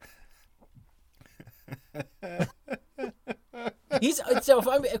 He's so. If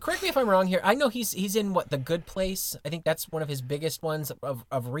I'm correct me if I'm wrong here. I know he's in what, The Good Place. I think that's one of his biggest ones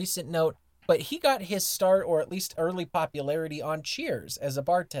of recent note. But he got his start, or at least early popularity, on Cheers as a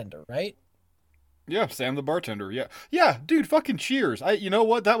bartender, right? Yeah, Sam the bartender. Yeah, yeah, dude, fucking Cheers. You know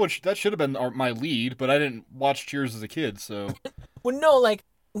what? That should have been my lead, but I didn't watch Cheers as a kid, so. Well, no, like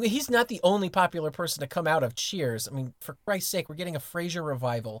he's not the only popular person to come out of Cheers. I mean, for Christ's sake, we're getting a Frasier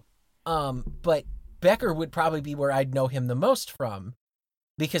revival. But Becker would probably be where I'd know him the most from,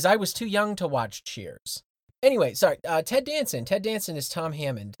 because I was too young to watch Cheers. Anyway, sorry. Ted Danson. Ted Danson is Tom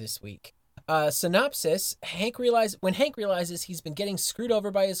Hammond this week. Synopsis: when Hank realizes he's been getting screwed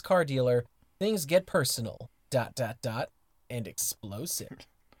over by his car dealer, things get personal. ... And explosive.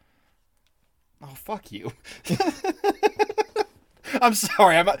 Oh, fuck you. I'm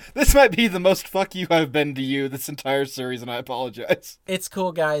sorry. This might be the most fuck you I've been to you this entire series, and I apologize. It's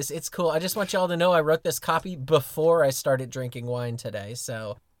cool, guys. It's cool. I just want y'all to know I wrote this copy before I started drinking wine today,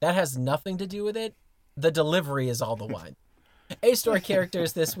 so that has nothing to do with it. The delivery is all the wine. A-story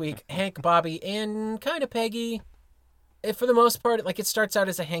characters this week: Hank, Bobby, and kind of Peggy. For the most part, like, it starts out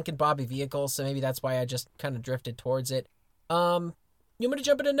as a Hank and Bobby vehicle, so maybe that's why I just kind of drifted towards it. You want me to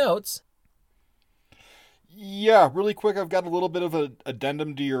jump into notes? Yeah, really quick, I've got a little bit of an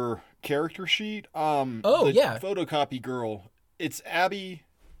addendum to your character sheet. Yeah. Photocopy girl. It's Abby.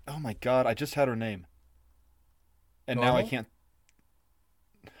 Oh my god, I just had her name. And Normal? now I can't.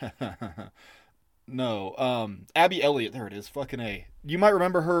 No, Abby Elliott. There it is. Fucking A. You might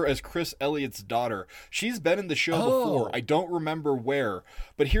remember her as Chris Elliott's daughter. She's been in the show before. I don't remember where.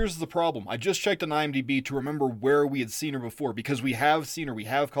 But here's the problem. I just checked on IMDb to remember where we had seen her before, because we have seen her. We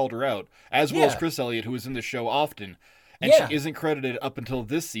have called her out, as well as Chris Elliott, who is in the show often. And she isn't credited up until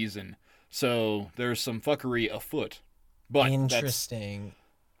this season. So there's some fuckery afoot. But interesting.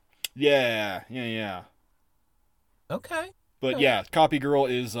 Yeah. Okay. But yeah, Copy Girl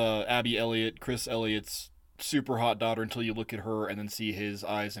is Abby Elliott, Chris Elliott's super hot daughter, until you look at her and then see his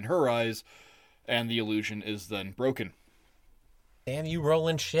eyes in her eyes, and the illusion is then broken. Damn you,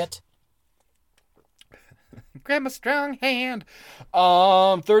 rolling shit. Grab a strong hand.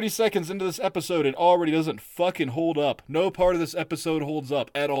 30 seconds into this episode, it already doesn't fucking hold up. No part of this episode holds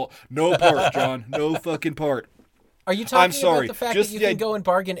up at all. No part, John. No fucking part. Are you talking I'm sorry. about the fact that you can go and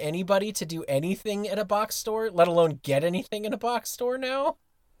bargain anybody to do anything at a box store, let alone get anything in a box store now?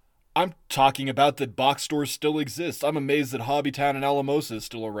 I'm talking about that box stores still exist. I'm amazed that Hobbytown and Alamosa is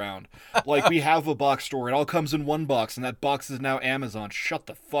still around. Like, we have a box store. It all comes in one box, and that box is now Amazon. Shut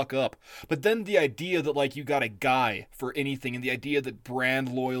the fuck up. But then the idea that, like, you got a guy for anything, and the idea that brand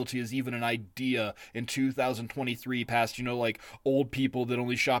loyalty is even an idea in 2023 past, like, old people that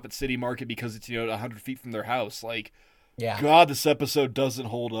only shop at City Market because it's, 100 feet from their house. Like, God, this episode doesn't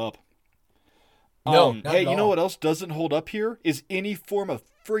hold up. No, hey, you know what else doesn't hold up here? Is any form of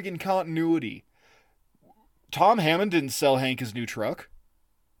friggin' continuity. Tom Hammond didn't sell Hank his new truck.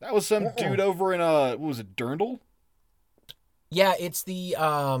 That was some dude over in, what was it, Durndal? Yeah, it's the,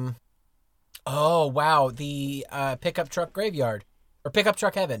 the pickup truck graveyard. Or pickup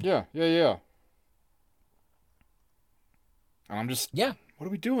truck heaven. Yeah. And I'm just, what are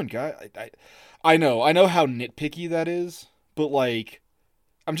we doing, guy? I know how nitpicky that is, but, like,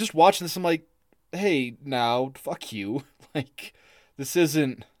 I'm just watching this, I'm like, hey, now, fuck you. Like, this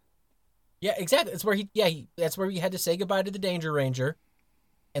isn't... Yeah, exactly. It's where that's where he had to say goodbye to the Danger Ranger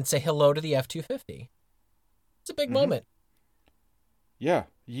and say hello to the F-250. It's a big moment. Yeah.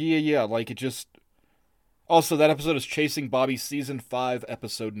 Like, it just... Also, that episode is Chasing Bobby Season 5,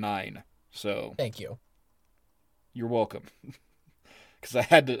 Episode 9. So... Thank you. You're welcome. Because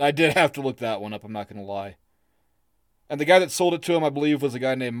I did have to look that one up, I'm not going to lie. And the guy that sold it to him, I believe, was a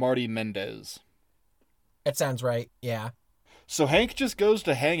guy named Marty Mendez. That sounds right, yeah. So Hank just goes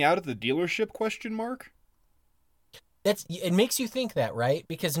to hang out at the dealership, ? It makes you think that, right?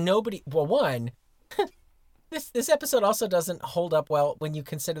 Because nobody, well, one, this episode also doesn't hold up well when you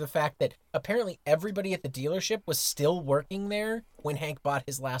consider the fact that apparently everybody at the dealership was still working there when Hank bought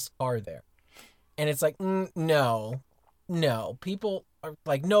his last car there. And it's like, no. People are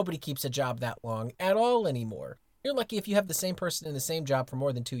like, nobody keeps a job that long at all anymore. You're lucky if you have the same person in the same job for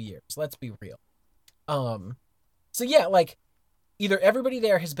more than 2 years. Let's be real. So yeah, like, either everybody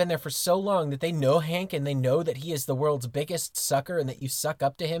there has been there for so long that they know Hank and they know that he is the world's biggest sucker and that you suck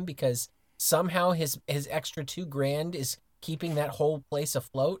up to him because somehow his extra $2,000 is keeping that whole place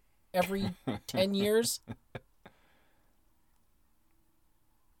afloat every 10 years.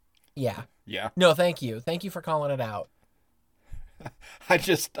 Yeah. Yeah. No, thank you. Thank you for calling it out. I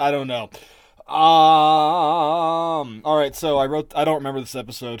don't know. All right, so I don't remember this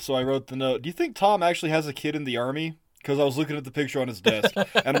episode, so I wrote the note. Do you think Tom actually has a kid in the army? Because I was looking at the picture on his desk,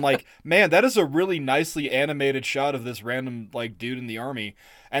 and I'm like, man, that is a really nicely animated shot of this random, like, dude in the army.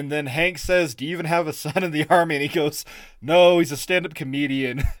 And then Hank says, do you even have a son in the army? And he goes, no, he's a stand-up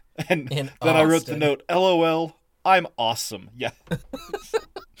comedian. And then I wrote the note, LOL, I'm awesome. Yeah.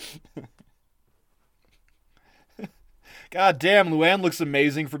 God damn, Luann looks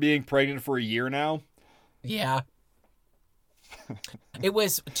amazing for being pregnant for a year now. Yeah. It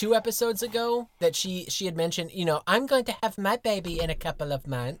was 2 episodes ago that she had mentioned, I'm going to have my baby in a couple of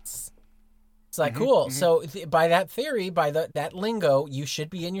months. It's like, cool. Mm-hmm. So by that theory, by that lingo, you should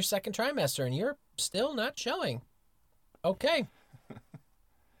be in your second trimester and you're still not showing. Okay.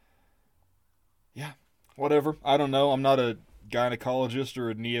 Yeah, whatever. I don't know. I'm not a gynecologist or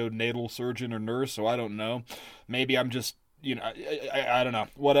a neonatal surgeon or nurse, so I don't know. Maybe I'm just, I don't know.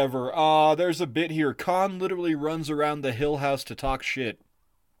 Whatever. There's a bit here. Khan literally runs around the Hill House to talk shit.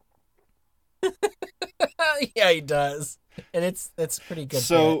 Yeah, he does. And it's pretty good.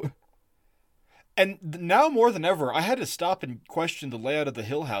 So, bit. And now more than ever, I had to stop and question the layout of the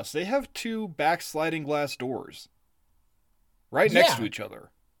Hill House. They have 2 backsliding glass doors right next to each other.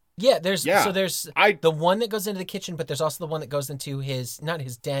 Yeah, there's the one that goes into the kitchen, but there's also the one that goes into his, not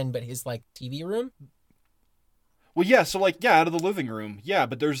his den, but his, like, TV room. Well, yeah, so, like, out of the living room. Yeah,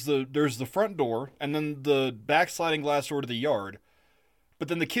 but there's the front door, and then the backsliding glass door to the yard. But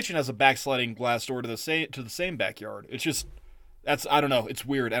then the kitchen has a backsliding glass door to the same backyard. It's just, I don't know, it's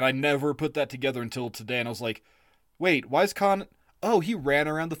weird. And I never put that together until today, and I was like, wait, why is Khan... Oh, he ran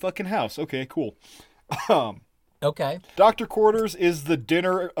around the fucking house. Okay, cool. Okay. Dr. Quarters is the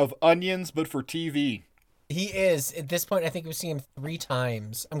dinner of onions, but for TV. He is. At this point, I think we've seen him 3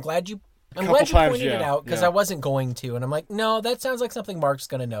 times. I'm glad you pointed it out, because I wasn't going to. And I'm like, no, that sounds like something Mark's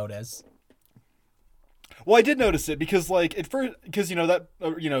going to notice. Well, I did notice it because, like, at first, because,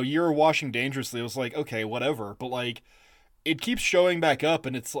 you're washing dangerously. I was like, okay, whatever. But, like, it keeps showing back up,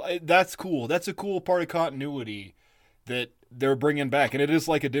 and it's like, that's cool. That's a cool part of continuity that they're bringing back. And it is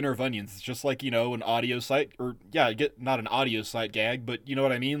like a dinner of onions. It's just like, an audio site, or, not an audio site gag, but you know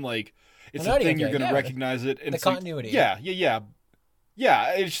what I mean? Like, it's a thing you're going to recognize it. And the continuity. Yeah.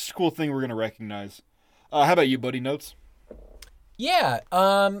 Yeah, it's just a cool thing we're going to recognize. How about you, buddy? Notes? Yeah,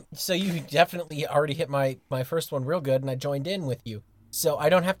 so you definitely already hit my first one real good, and I joined in with you. So I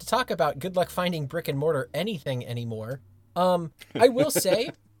don't have to talk about good luck finding brick and mortar anything anymore. I will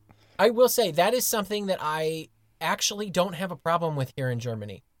say that is something that I actually don't have a problem with here in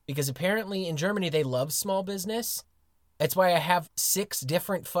Germany. Because apparently in Germany they love small business. That's why I have 6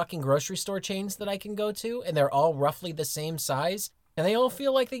 different fucking grocery store chains that I can go to, and they're all roughly the same size. And they all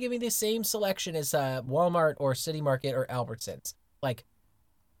feel like they give me the same selection as Walmart or City Market or Albertsons. Like,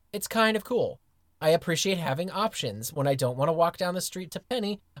 it's kind of cool. I appreciate having options. When I don't want to walk down the street to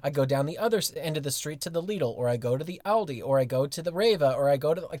Penny, I go down the other end of the street to the Lidl, or I go to the Aldi, or I go to the Reva, or I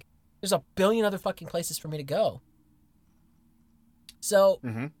go to, like, there's a billion other fucking places for me to go. So,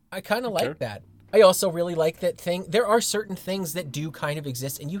 I kind of like that. I also really like that thing. There are certain things that do kind of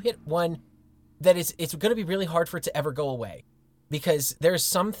exist, and you hit one that it's going to be really hard for it to ever go away. Because there's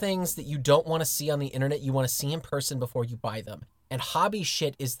some things that you don't want to see on the internet, you want to see in person before you buy them. And hobby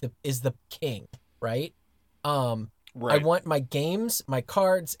shit is the king, right? Right. I want my games, my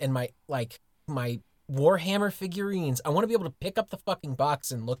cards, and my Warhammer figurines. I want to be able to pick up the fucking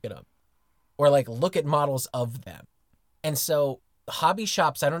box and look at them. Or, like, look at models of them. And so, hobby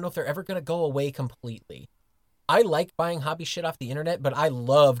shops, I don't know if they're ever going to go away completely. I like buying hobby shit off the internet, but I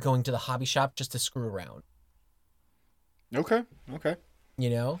love going to the hobby shop just to screw around. Okay. You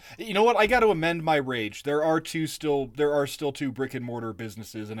know what? I got to amend my rage. There are still 2 brick and mortar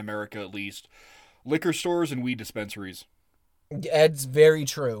businesses in America, at least. Liquor stores and weed dispensaries. It's very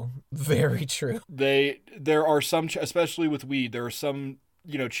true. Very true. There are some, especially with weed, there are some,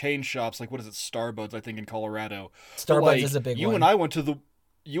 chain shops, like, what is it, Starbuds, I think, in Colorado. Starbuds is a big one. You and I went to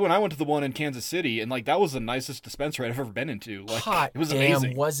the one in Kansas City, and, like, that was the nicest dispensary I've ever been into. Like, hot it was damn,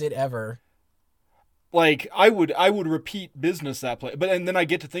 amazing. Was it ever? Like I would repeat business that place, but and then I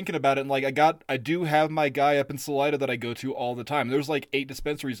get to thinking about it, and like I do have my guy up in Salida that I go to all the time. There's like 8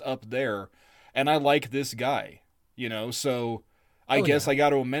 dispensaries up there, and I like this guy, So I Oh guess yeah. I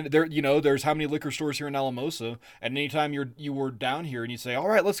got to amend there. There's how many liquor stores here in Alamosa, and anytime you were down here and you say, all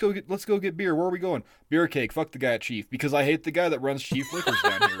right, let's go get beer. Where are we going? Beer Cake. Fuck the guy at Chief because I hate the guy that runs Chief Liquors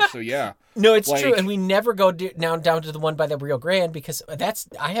down here. So yeah, No, it's true, and like we never go down to the one by the Rio Grande because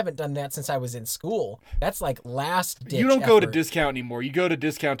I haven't done that since I was in school. That's like last ditch you don't go to effort. discount anymore. You go to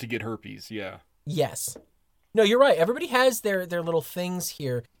discount to get herpes. Yeah. Yes. No, you're right. Everybody has their little things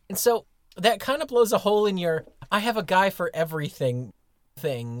here, and so that kind of blows a hole in your "I have a guy for everything"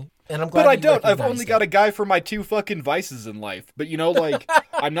 thing. And I'm glad. But I that you don't. I've recognized only it. got a guy for my 2 fucking vices in life. But like,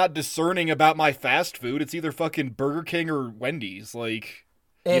 I'm not discerning about my fast food. It's either fucking Burger King or Wendy's. Like,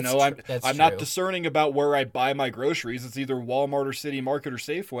 That's I'm true. not discerning about where I buy my groceries. It's either Walmart or City Market or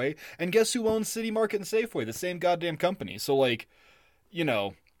Safeway. And guess who owns City Market and Safeway? The same goddamn company. So like, you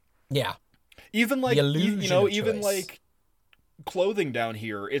know, Yeah. even like The illusion of even choice. like clothing down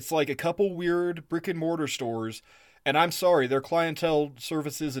here, it's like a couple weird brick and mortar stores. And I'm sorry, their clientele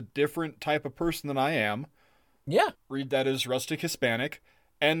services a different type of person than I am. Yeah. Read that as rustic Hispanic.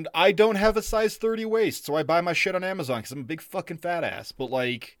 And I don't have a size 30 waist, so I buy my shit on Amazon because I'm a big fucking fat ass. But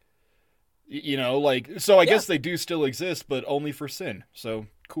like, so I guess they do still exist, but only for sin. So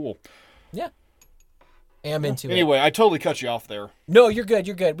cool. Yeah. I'm into it. Anyway, I totally cut you off there. No, you're good.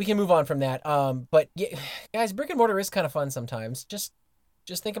 You're good. We can move on from that. But yeah, guys, brick and mortar is kind of fun sometimes. Just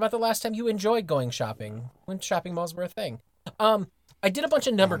think about the last time you enjoyed going shopping when shopping malls were a thing. I did a bunch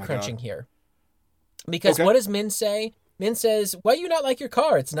of number my crunching God. here because Okay. what does Min say? Min says, "Why you not like your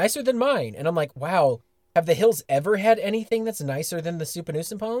car? It's nicer than mine." And I'm like, "Wow, have the Hills ever had anything that's nicer than the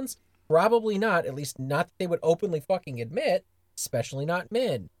Supernussimpones? Probably not. At least not that they would openly fucking admit. Especially not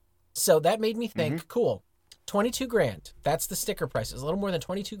Min." So that made me think, cool. 22 grand. That's the sticker price. It was a little more than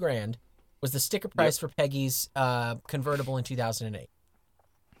 22 grand was the sticker price for Peggy's convertible in 2008.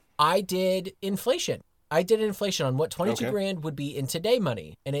 I did inflation. I did inflation on what 22 grand would be in today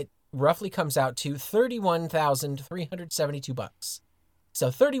money, and it roughly comes out to $31,372.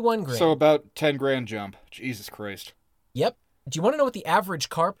 So 31 grand. So about 10 grand jump. Jesus Christ. Yep. Do you want to know what the average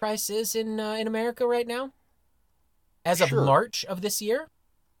car price is in America right now? As of Sure. March of this year?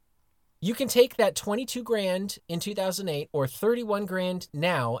 You can take that 22 grand in 2008 or 31 grand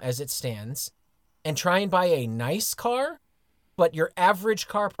now as it stands and try and buy a nice car, but your average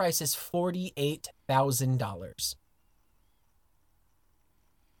car price is $48,000.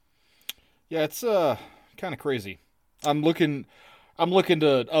 Yeah, it's kind of crazy. I'm looking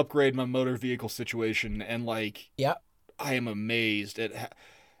to upgrade my motor vehicle situation, and like Yep. I am amazed at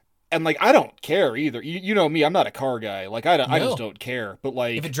and like I don't care either. You know me, I'm not a car guy. Like I No. just don't care. But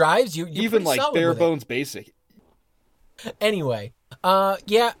like If it drives, you're even pretty like solid bare with it. bones basic. Anyway,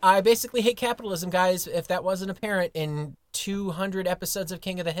 yeah, I basically hate capitalism, guys. If that wasn't apparent in 200 episodes of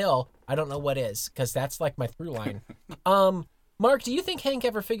King of the Hill, I don't know what is, because that's like my through line. Mark, do you think Hank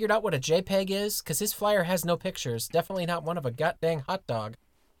ever figured out what a JPEG is? Because his flyer has no pictures. Definitely not one of a goddamn hot dog.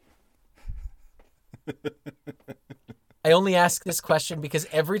 I only ask this question because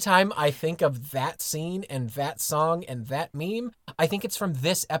every time I think of that scene and that song and that meme, I think it's from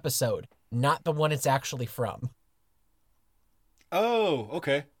this episode, not the one it's actually from. Oh,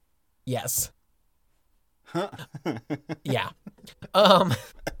 okay. Yes. Huh. Yeah. I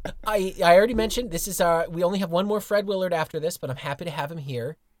already mentioned this is we only have one more Fred Willard after this, but I'm happy to have him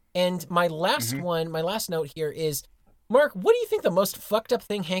here. And my last my last note here is, Mark, what do you think the most fucked up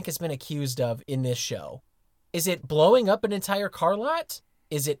thing Hank has been accused of in this show? Is it blowing up an entire car lot?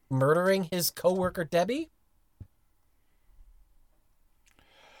 Is it murdering his coworker Debbie?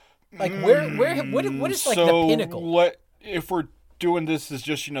 Like what is like the pinnacle? What if we're doing this as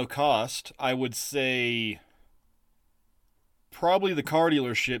just cost? I would say probably the car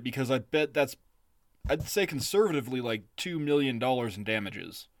dealership, because I bet I'd say conservatively like $2 million in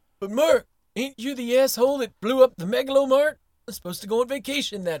damages. But Mark, ain't you the asshole that blew up the Megalomart? I was supposed to go on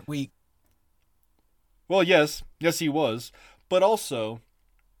vacation that week. Well, yes, he was, but also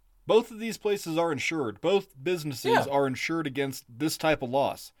both of these places are insured. Both businesses are insured against this type of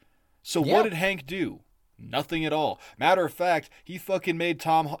loss. So what did Hank do? Nothing at all. Matter of fact, he fucking made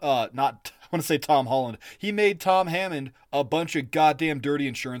I want to say Tom Holland. He made Tom Hammond a bunch of goddamn dirty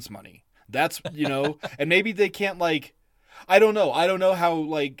insurance money. That's, and maybe they can't I don't know. I don't know how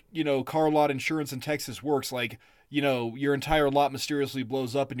car lot insurance in Texas works. Your entire lot mysteriously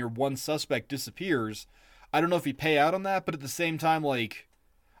blows up and your one suspect disappears. I don't know if you pay out on that, but at the same time,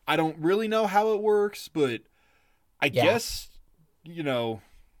 I don't really know how it works, but I guess,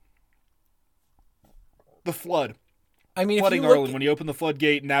 The flood. I mean, Flooding Ireland when you open the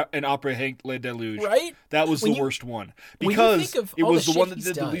floodgate and Opera Hank Le Deluge. Right? That was the worst one. Because it was the one that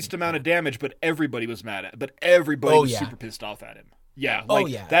did the least amount of damage, but everybody was mad at it. But everybody was super pissed off at him. Yeah,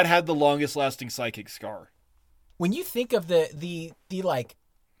 that had the longest lasting psychic scar. When you think of the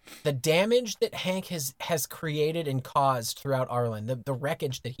damage that Hank has created and caused throughout Ireland, the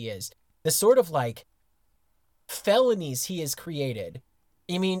wreckage that he is, the sort of like felonies he has created.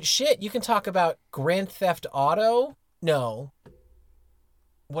 I mean, shit, you can talk about Grand Theft Auto. No.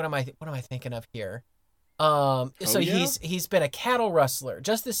 What am I thinking of here? He's been a cattle rustler.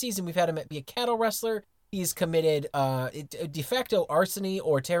 Just this season, we've had him be a cattle rustler. He's committed de facto arson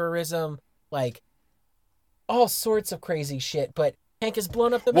or terrorism, like all sorts of crazy shit. But Hank has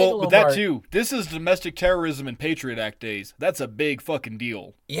blown up the Megalomart. Well, but that too. This is domestic terrorism and Patriot Act days. That's a big fucking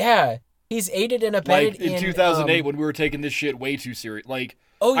deal. Yeah, he's aided and abetted in 2008 when we were taking this shit way too serious.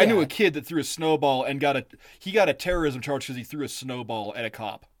 I knew a kid that threw a snowball and got a terrorism charge because he threw a snowball at a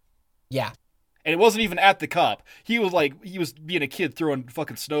cop. Yeah. And it wasn't even at the cop. He was being a kid throwing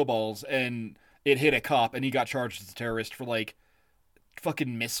fucking snowballs and it hit a cop and he got charged as a terrorist for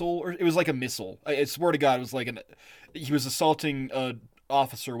fucking missile, or it was like a missile. I swear to God, it was he was assaulting an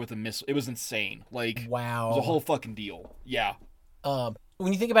officer with a missile. It was insane. Wow. It was a whole fucking deal. Yeah.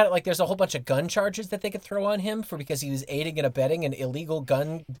 When you think about it, there's a whole bunch of gun charges that they could throw on him because he was aiding and abetting an illegal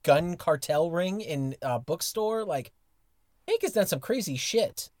gun cartel ring in a bookstore. Hank has done some crazy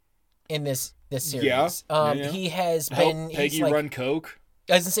shit in this series. Yeah. He has helped Peggy run coke.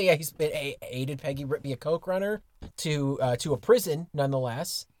 I was gonna say, he's been aided Peggy be a coke runner to a prison,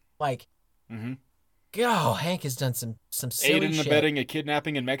 nonetheless. Mm-hmm. Hank has done some silly aiding shit. and abetting a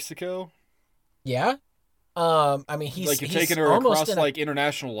kidnapping in Mexico. Yeah. I mean, he's taking her across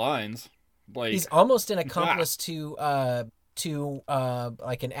international lines. He's almost an accomplice to an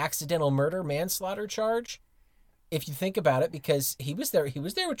accidental murder manslaughter charge. If you think about it, because he was there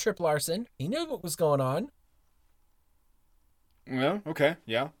with Trip Larson. He knew what was going on. Yeah. Okay.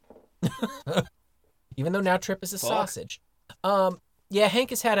 Yeah. Even though now Trip is a sausage. Yeah,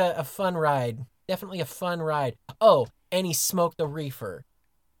 Hank has had a fun ride. Definitely a fun ride. Oh, and he smoked a reefer.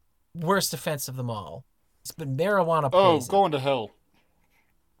 Worst offense of them all. It's been marijuana poison. Oh, going to hell.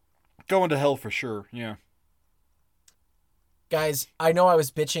 Going to hell for sure, yeah. Guys, I know I was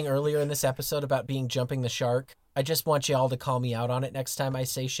bitching earlier in this episode about being jumping the shark. I just want you all to call me out on it next time I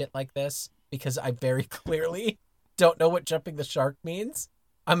say shit like this, because I very clearly don't know what jumping the shark means.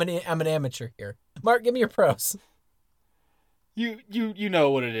 I'm an amateur here. Mark, give me your pros. You know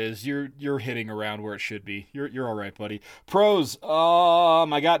what it is. You're hitting around where it should be. You're all right, buddy. Pros.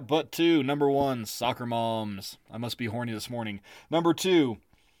 I got but two. Number 1, soccer moms. I must be horny this morning. Number 2,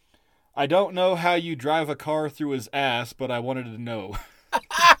 I don't know how you drive a car through his ass, but I wanted to know.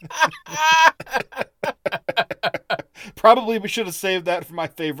 Probably we should have saved that for my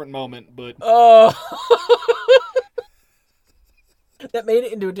favorite moment, but that made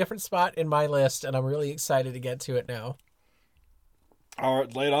it into a different spot in my list, and I'm really excited to get to it now. All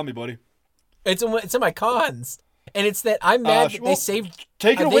right, lay it on me, buddy. It's in my cons, and it's that I'm mad that they saved.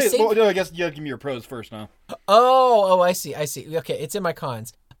 Take it away. No, I guess you gotta give me your pros first now. Oh, I see. Okay, it's in my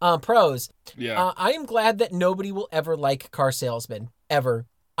cons. Pros. Yeah. I am glad that nobody will ever like car salesmen ever.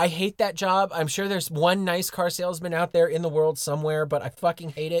 I hate that job. I'm sure there's one nice car salesman out there in the world somewhere, but I fucking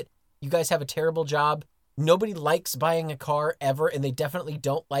hate it. You guys have a terrible job. Nobody likes buying a car ever, and they definitely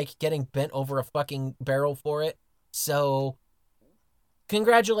don't like getting bent over a fucking barrel for it. So,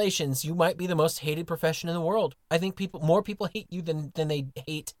 congratulations. You might be the most hated profession in the world. I think more people hate you than they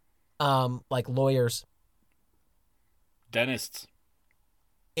hate, lawyers. Dentists.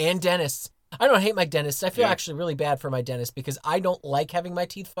 And dentists. I don't hate my dentist. I feel actually really bad for my dentist because I don't like having my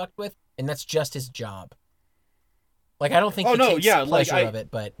teeth fucked with, and that's just his job. I don't think he takes pleasure of it,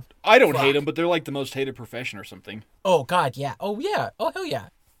 but... I don't hate them, but they're the most hated profession or something. Oh, God, yeah. Oh, yeah. Oh, hell yeah.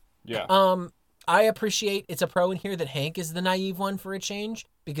 Yeah. I appreciate it's a pro in here that Hank is the naive one for a change,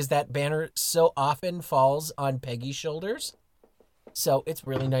 because that banner so often falls on Peggy's shoulders. So it's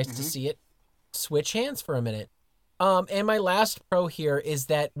really nice to see it switch hands for a minute. And my last pro here is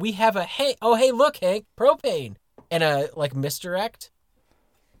that we have hey, look, Hank, propane, and a misdirect.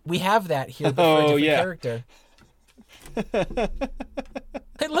 We have that here, but for a different character.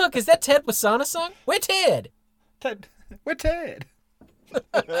 Hey, look, is that Ted Wasana song? We're Ted. We're Ted.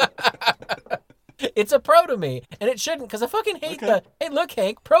 It's a pro to me, and it shouldn't, because I fucking hate hey, look,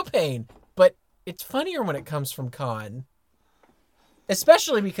 Hank, propane. But it's funnier when it comes from Khan.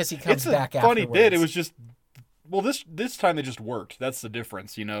 Especially because he comes back afterwards. It's a funny bit. It was just... Well, this time they just worked. That's the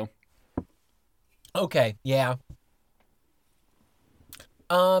difference, you know? Okay, yeah.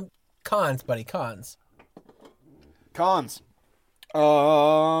 Cons, buddy, cons. Cons.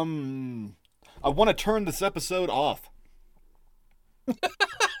 I want to turn this episode off.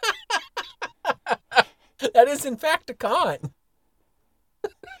 That is, in fact, a con.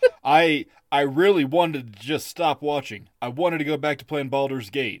 I really wanted to just stop watching. I wanted to go back to playing Baldur's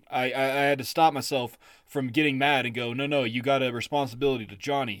Gate. I had to stop myself from getting mad and go, no, you got a responsibility to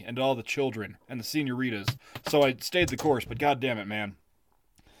Jonny and to all the children and the senoritas. So I stayed the course, but god damn it, man.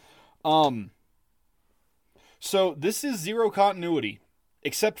 So this is zero continuity,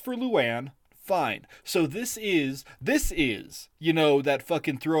 except for Luann. Fine. So this is, that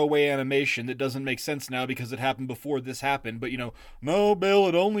fucking throwaway animation that doesn't make sense now because it happened before this happened. But, no, Bill,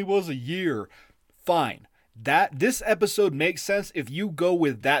 it only was a year. Fine. This episode makes sense if you go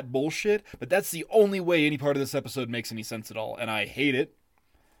with that bullshit, but that's the only way any part of this episode makes any sense at all, and I hate it.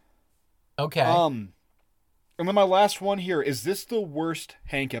 Okay. And then my last one here, is this the worst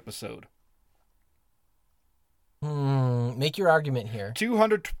Hank episode? Make your argument here.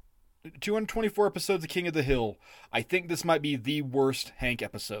 224 episodes of King of the Hill. I think this might be the worst Hank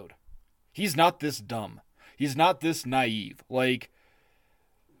episode. He's not this dumb. He's not this naive. Like,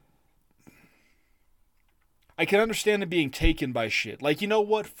 I can understand him being taken by shit. Like, you know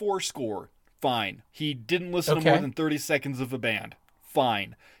what? Fourscore. Fine. He didn't listen to more than 30 seconds of a band.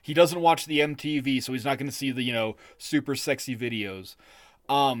 Fine. He doesn't watch the MTV, so he's not going to see the, super sexy videos.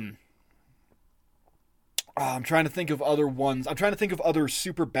 I'm trying to think of other ones. I'm trying to think of other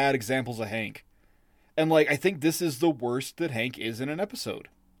super bad examples of Hank. And, I think this is the worst that Hank is in an episode.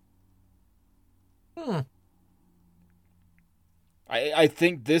 I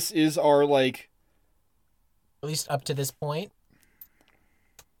think this is our, at least up to this point?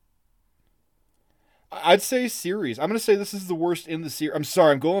 I'd say series. I'm going to say this is the worst in the series. I'm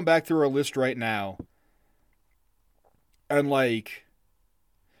sorry, I'm going back through our list right now. And,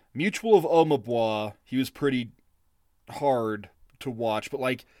 Mutual of Omabois, he was pretty hard to watch,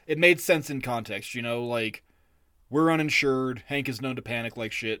 but, it made sense in context, we're uninsured, Hank is known to panic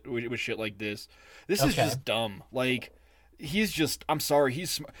like shit, with shit like this. This is just dumb. He's just, I'm sorry,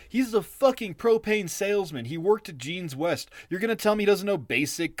 he's a fucking propane salesman. He worked at Jeans West. You're gonna tell me he doesn't know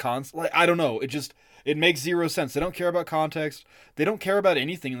basic I don't know, it makes zero sense. They don't care about context. They don't care about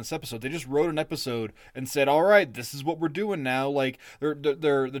anything in this episode. They just wrote an episode and said, all right, this is what we're doing now. They're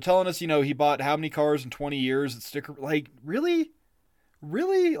telling us, he bought how many cars in 20 years at sticker. Really?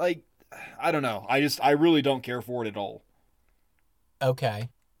 I don't know. I really don't care for it at all. Okay.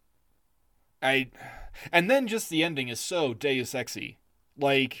 And then just the ending is so Deus Exy.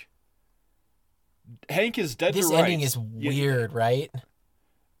 Hank is dead to rights. This ending is weird, right?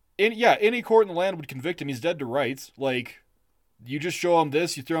 Any court in the land would convict him. He's dead to rights. You just show him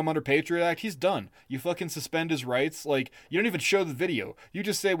this, you throw him under Patriot Act, he's done. You fucking suspend his rights. You don't even show the video. You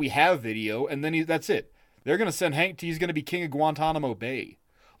just say we have video, and then that's it. They're going to send Hank he's going to be king of Guantanamo Bay.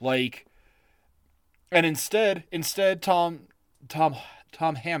 And instead, Tom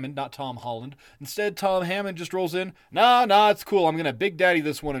Hammond, not Tom Holland. Instead, Tom Hammond just rolls in. Nah, it's cool. I'm going to Big Daddy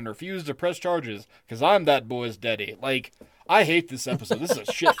this one and refuse to press charges because I'm that boy's daddy. I hate this episode. This is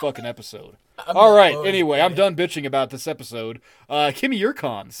a shit fucking episode. All right. Anyway, I'm done bitching about this episode. Give me your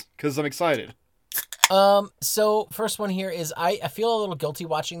cons because I'm excited. So first one here is I feel a little guilty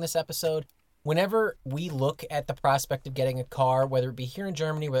watching this episode. Whenever we look at the prospect of getting a car, whether it be here in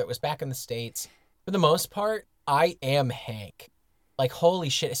Germany, whether it was back in the States, for the most part, I am Hank. Holy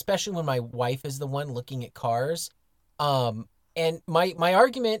shit, especially when my wife is the one looking at cars. And my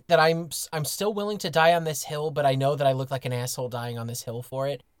argument that I'm still willing to die on this hill, but I know that I look like an asshole dying on this hill for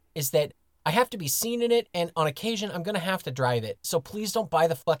it, is that I have to be seen in it, and on occasion, I'm going to have to drive it. So please don't buy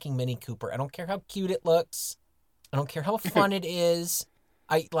the fucking Mini Cooper. I don't care how cute it looks. I don't care how fun it is.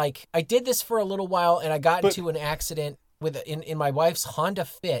 I did this for a little while, and I got into an accident in my wife's Honda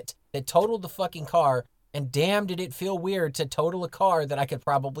Fit that totaled the fucking car, and damn did it feel weird to total a car that I could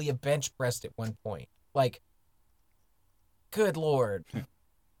probably have bench pressed at one point. Good Lord.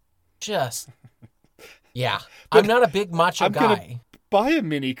 Just, yeah. I'm not a big macho guy. Gonna buy a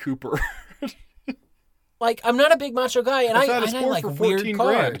Mini Cooper. I'm not a big macho guy, and I like weird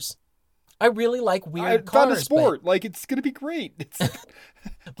cars. I really like weird cars. Found a sport. It's going to be great. It's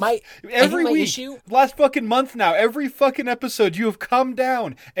every week, issue, last fucking month now, every fucking episode, you have come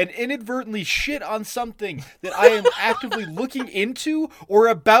down and inadvertently shit on something that I am actively looking into or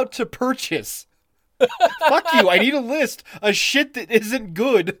about to purchase. Fuck you. I need a list of shit that isn't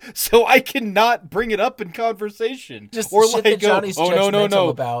good so I cannot bring it up in conversation. Just or shit like that Johnny's judgmental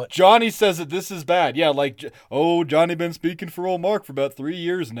about. Johnny says that this is bad. Yeah, like, oh, Johnny been speaking for old Mark for about 3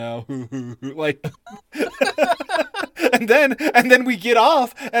 years now. Like, and then we get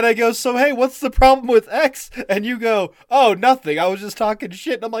off and I go, so hey, what's the problem with X? And you go, oh, nothing. I was just talking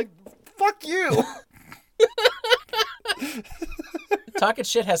shit. And I'm like, fuck you. Talking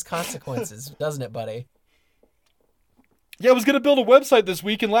shit has consequences, doesn't it, buddy? Yeah, I was going to build a website this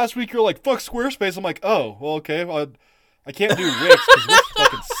week, and last week you were like, fuck Squarespace. I'm like, oh, well, okay. Well, I can't do Wix, because Wix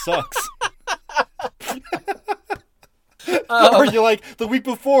fucking sucks. Or you're like, the week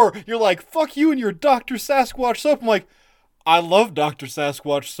before, you're like, fuck you and your Dr. Sasquatch soap. I'm like, I love Dr.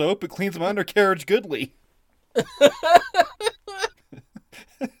 Sasquatch soap. It cleans my undercarriage goodly.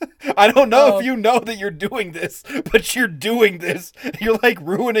 I don't know if you know that you're doing this, but you're doing this. You're like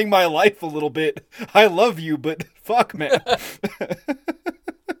ruining my life a little bit. I love you, but fuck, man.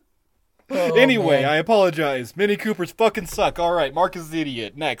 Anyway, man. I apologize. Mini Coopers fucking suck. All right, Mark is the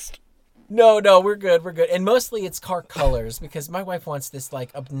idiot. Next. No, we're good. And mostly it's car colors because my wife wants this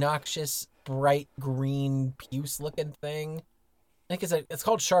like obnoxious, bright green puce looking thing. I think it's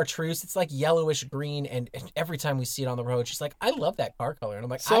called chartreuse. It's like yellowish green, and every time we see it on the road, she's like, "I love that car color," and I'm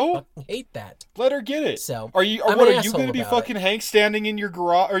like, "I fucking hate that." Let her get it. So, are you going to be fucking Hank standing in your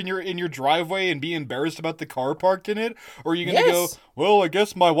garage or in your driveway and be embarrassed about the car parked in it, or are you going to go, "Well, I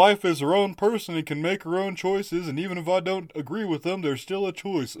guess my wife is her own person and can make her own choices, and even if I don't agree with them, there's still a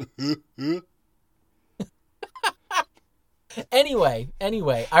choice." Anyway, I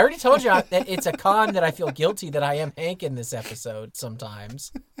already told you that it's a con that I feel guilty that I am Hank in this episode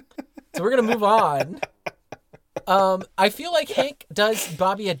sometimes. So we're going to move on. I feel like Hank does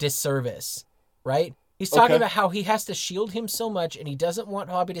Bobby a disservice, right? He's talking about how he has to shield him so much and he doesn't want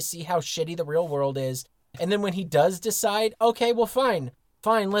Bobby to see how shitty the real world is. And then when he does decide, okay, well, fine,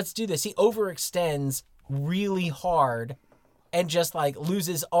 let's do this. He overextends really hard and just like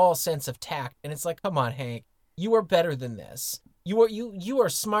loses all sense of tact. And it's like, come on, Hank. You are better than this. You are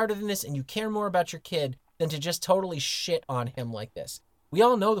smarter than this, and you care more about your kid than to just totally shit on him like this. We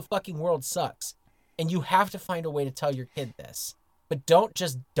all know the fucking world sucks, and you have to find a way to tell your kid this. But don't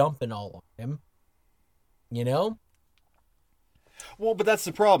just dump it all on him. You know? Well, but that's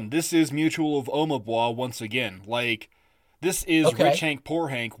the problem. This is Mutual of Omaha once again. Like, this is Rich Hank, Poor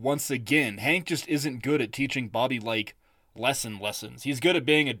Hank once again. Hank just isn't good at teaching Bobby, like, lessons. He's good at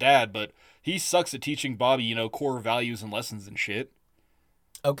being a dad, but he sucks at teaching Bobby, core values and lessons and shit.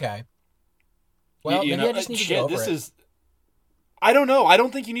 Okay. Well, maybe I just need to get over it. I don't know. I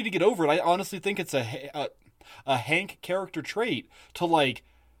don't think you need to get over it. I honestly think it's a Hank character trait to, like,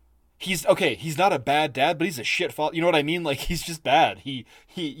 he's not a bad dad, but he's a shit father. You know what I mean? Like, he's just bad. He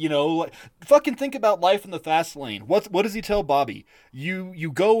like, fucking think about life in the fast lane. What does he tell Bobby?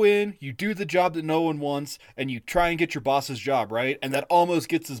 You go in, you do the job that no one wants, and you try and get your boss's job, right? And that almost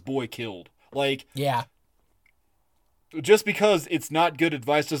gets his boy killed. Like, yeah. Just because it's not good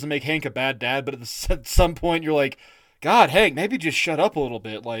advice doesn't make Hank a bad dad, but at some point you're like, God, Hank, maybe just shut up a little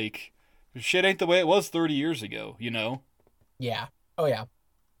bit. Like, shit ain't the way it was 30 years ago, you know? Yeah. Oh, yeah.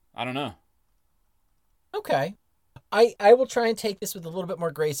 I don't know. Okay. I will try and take this with a little bit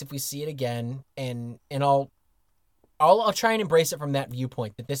more grace if we see it again, and I'll try and embrace it from that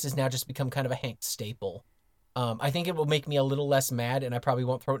viewpoint, that this has now just become kind of a Hank staple. I think it will make me a little less mad, and I probably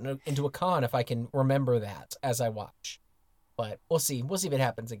won't throw it into a con if I can remember that as I watch. But we'll see. We'll see if it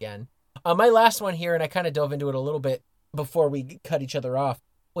happens again. My last one here, and I kind of dove into it a little bit before we cut each other off,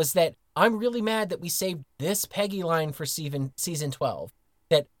 was that I'm really mad that we saved this Peggy line for season 12.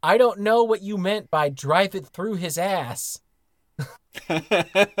 That I don't know what you meant by drive it through his ass. It's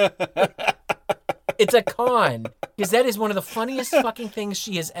a con, because that is one of the funniest fucking things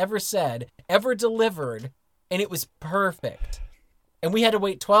she has ever said, ever delivered, and it was perfect. And we had to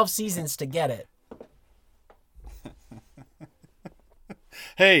wait 12 seasons to get it.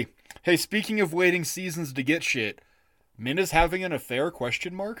 Hey, speaking of waiting seasons to get shit, Minna's having an affair,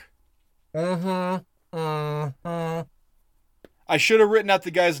 question mark? I should have written out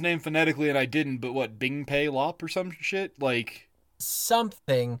the guy's name phonetically and I didn't, but what, Bing Pei Lop or some shit? Like,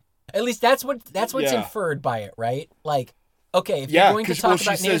 something. At least that's what's inferred by it, right? Like, okay, if you're going to talk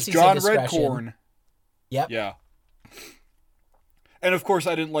about Nancy's John indiscretion. Redcorn. Yep. Yeah. And of course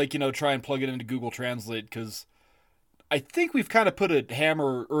I didn't try and plug it into Google Translate, because I think we've kind of put a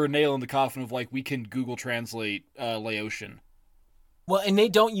hammer or a nail in the coffin of, like, we can Google Translate Laotian. Well, and they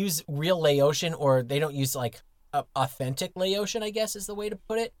don't use real Laotian, or they don't use, like, authentic Laotian, I guess is the way to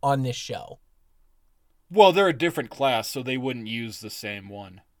put it, on this show. Well, they're a different class, so they wouldn't use the same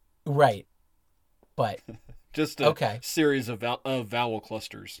one. Right. But Just a okay. series of vowel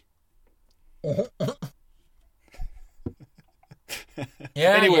clusters. Yeah.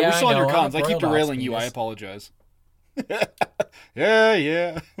 Anyway, yeah, we're still on your I'm a cons. I keep broiled ox derailing you. I penis. apologize.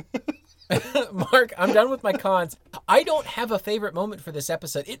 Yeah. Mark, I'm done with my cons. I don't have a favorite moment for this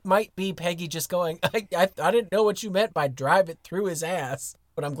episode. It might be Peggy just going, I didn't know what you meant by drive it through his ass,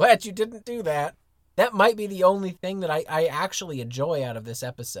 but I'm glad you didn't do that. That might be the only thing that I actually enjoy out of this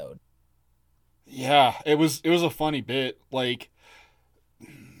episode. Yeah, it was a funny bit. Like,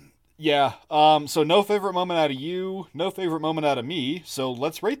 yeah. So no favorite moment out of you, no favorite moment out of me. So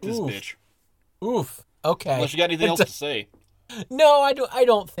let's rate this bitch. Oof. Okay. Unless you got anything else to say. No, I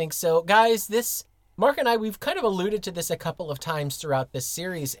don't think so. Guys, Mark and I, we've kind of alluded to this a couple of times throughout this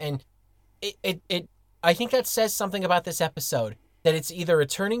series, and I think that says something about this episode, that it's either a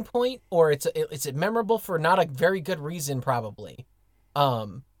turning point or it's memorable for not a very good reason, probably.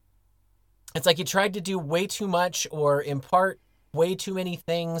 It's like you tried to do way too much or impart way too many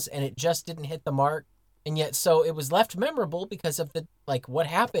things, and it just didn't hit the mark, and yet so it was left memorable because of what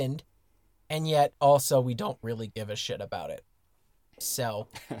happened, and yet also we don't really give a shit about it. So,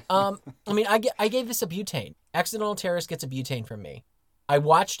 I mean, I gave this a butane. Accidental Terrorist gets a butane from me. I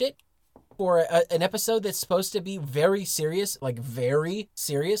watched it for an episode that's supposed to be very serious,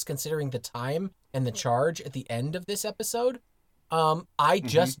 considering the time and the charge at the end of this episode. I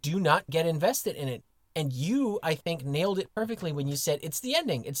just do not get invested in it. And you, I think, nailed it perfectly when you said it's the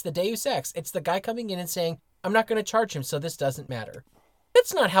ending. It's the Deus Ex. It's the guy coming in and saying, I'm not going to charge him, so this doesn't matter.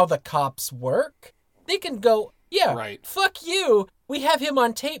 That's not how the cops work. They can go, yeah, right. Fuck you. We have him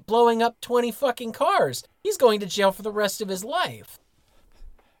on tape blowing up 20 fucking cars. He's going to jail for the rest of his life.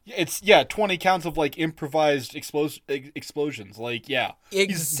 It's 20 counts of improvised explosions. Exactly.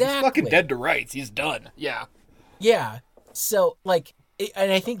 He's fucking dead to rights. He's done. Yeah. Yeah. So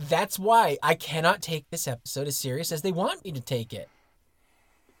and I think that's why I cannot take this episode as serious as they want me to take it.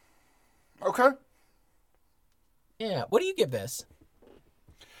 Okay. Yeah. What do you give this?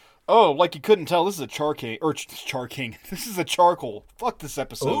 Oh, like you couldn't tell, this is a Char King. This is a charcoal. Fuck this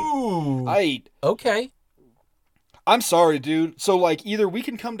episode. Ooh. Okay. I'm sorry, dude. So, either we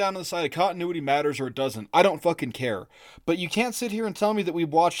can come down to the side of continuity matters or it doesn't. I don't fucking care. But you can't sit here and tell me that we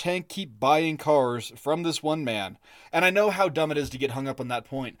watched Hank keep buying cars from this one man. And I know how dumb it is to get hung up on that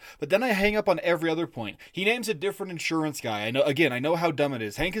point. But then I hang up on every other point. He names a different insurance guy. I know how dumb it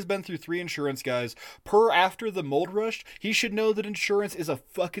is. Hank has been through 3 insurance guys. After the mold rush, he should know that insurance is a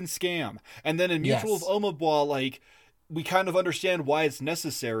fucking scam. And then in Mutual of Omaha, we kind of understand why it's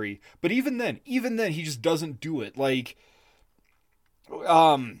necessary, but even then, he just doesn't do it.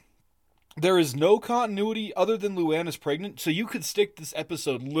 There is no continuity other than Luann is pregnant, so you could stick this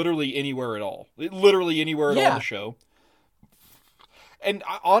episode literally anywhere at all. Literally anywhere at all in the show. And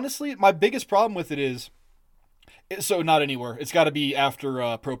honestly, my biggest problem with it is, so not anywhere. It's got to be after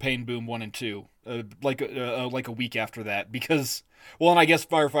Propane Boom 1 and 2, like a week after that, because... Well, and I guess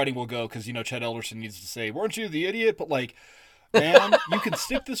firefighting will go because, Chet Elderson needs to say, weren't you the idiot? But, man, you can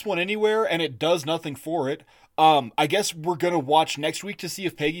stick this one anywhere and it does nothing for it. I guess we're going to watch next week to see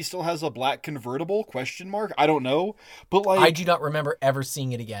if Peggy still has a black convertible, ? I don't know. But, I do not remember ever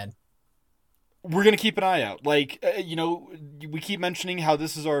seeing it again. We're going to keep an eye out. We keep mentioning how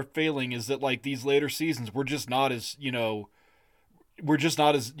this is our failing, is that, these later seasons, we're just not as,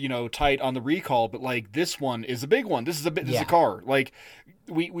 tight on the recall, but this one is a big one. This is a car.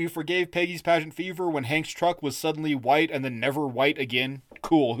 We forgave Peggy's Pageant Fever when Hank's truck was suddenly white and then never white again.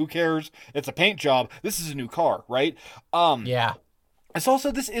 Cool. Who cares? It's a paint job. This is a new car, right? Yeah. It's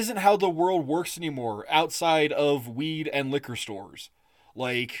also, this isn't how the world works anymore outside of weed and liquor stores.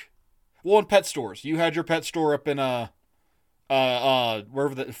 In pet stores. You had your pet store up in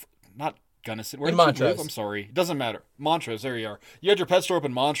wherever not Gunnison. Where in did Montrose. You live? I'm sorry. It doesn't matter. Montrose, there you are. You had your pet store up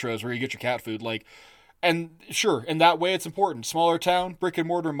in Montrose where you get your cat food. And sure, in that way it's important. Smaller town, brick and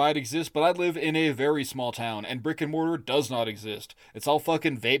mortar might exist, but I live in a very small town, and brick and mortar does not exist. It's all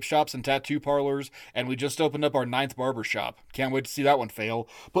fucking vape shops and tattoo parlors, and we just opened up our 9th barber shop. Can't wait to see that one fail.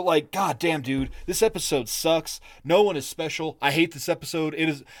 But goddamn, dude, this episode sucks. No one is special. I hate this episode.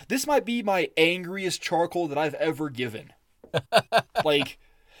 This might be my angriest charcoal that I've ever given.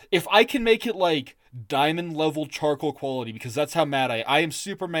 If I can make it diamond level charcoal quality, because that's how mad I am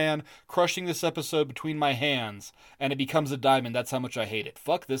Superman crushing this episode between my hands and it becomes a diamond. That's how much I hate it.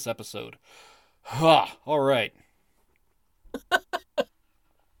 Fuck this episode. All right.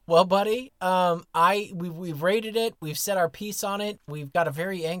 Well, buddy, we've rated it. We've said our piece on it. We've got a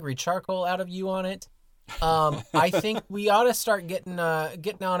very angry charcoal out of you on it. I think we ought to start getting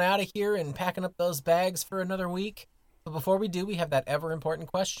on out of here and packing up those bags for another week. But before we do, we have that ever important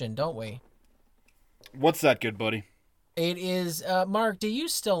question, don't we? What's that, good buddy? It is, Mark, do you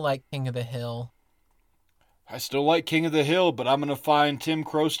still like King of the Hill? I still like King of the Hill, but I'm going to find Tim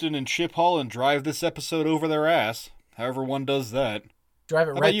Croston and Chip Hall and drive this episode over their ass. However one does that. Drive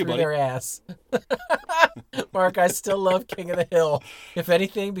it right through their ass. Mark, I still love King of the Hill. If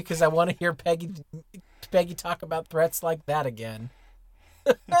anything, because I want to hear Peggy talk about threats like that again.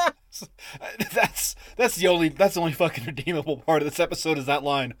 That's the only fucking redeemable part of this episode is that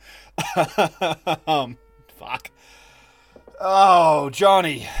line. Fuck. Oh,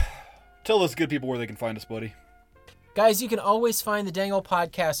 Johnny. Tell those good people where they can find us, buddy. Guys, you can always find the Dangle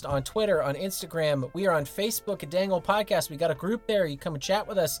Podcast on Twitter, on Instagram. We are on Facebook at Dangle Podcast. We got a group there. You come and chat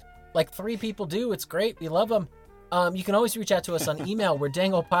with us like 3 people do. It's great. We love them. You can always reach out to us on email. We're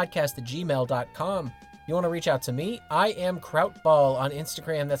danglepodcast@gmail.com. You want to reach out to me? I am Krautball on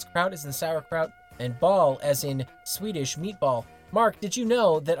Instagram. That's Kraut as in sauerkraut and ball as in Swedish meatball. Mark, did you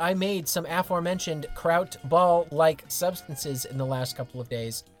know that I made some aforementioned Kraut ball-like substances in the last couple of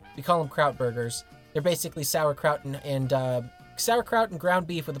days? We call them Kraut burgers. They're basically sauerkraut and ground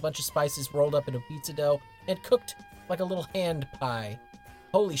beef with a bunch of spices rolled up in a pizza dough and cooked like a little hand pie.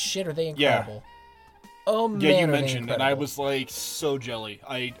 Holy shit, are they incredible. Yeah. Oh, man, yeah, you mentioned, and I was like so jelly.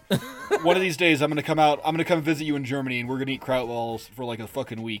 One of these days, I'm gonna come visit you in Germany, and we're gonna eat Kraut balls for like a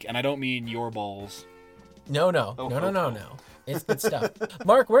fucking week. And I don't mean your balls. No. It's good stuff.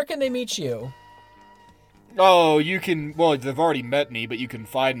 Mark, where can they meet you? Oh, you can. Well, they've already met me, but you can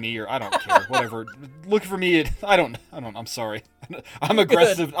find me, or I don't care. Whatever. Look for me. I'm sorry. I'm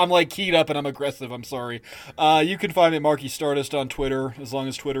aggressive. I'm like keyed up, and I'm aggressive. I'm sorry. You can find me at Marky Stardust on Twitter, as long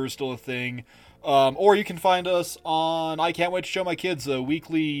as Twitter is still a thing. Or you can find us on I Can't Wait to Show My Kids, a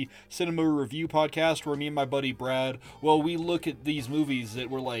weekly cinema review podcast where me and my buddy Brad, we look at these movies that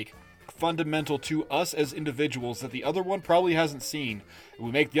were like fundamental to us as individuals that the other one probably hasn't seen.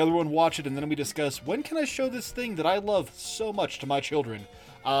 We make the other one watch it, and then we discuss, when can I show this thing that I love so much to my children?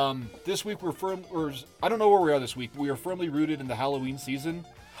 This week I don't know where we are this week, but we are firmly rooted in the Halloween season.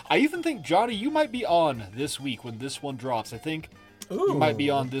 I even think, Johnny, you might be on this week when this one drops. I think you might be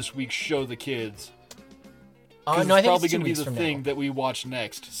on this week's Show the Kids. Because it's probably going to be the thing that we watch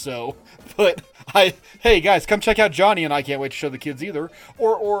next. So, but hey guys, come check out Johnny and I Can't Wait to Show the Kids either.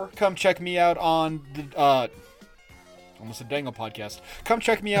 Or come check me out on the almost a Dangle podcast. Come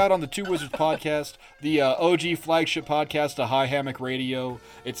check me out on the Two Wizards podcast, the OG flagship podcast of High Hammock Radio.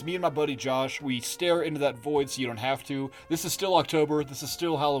 It's me and my buddy Josh. We stare into that void so you don't have to. This is still October. This is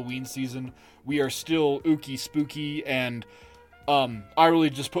still Halloween season. We are still ooky spooky, and I really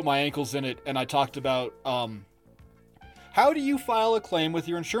just put my ankles in it, and I talked about how do you file a claim with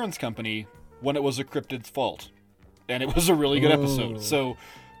your insurance company when it was a cryptid's fault? And it was a really good episode. So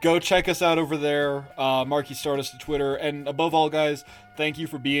go check us out over there. Marky Stardust to Twitter. And above all, guys, thank you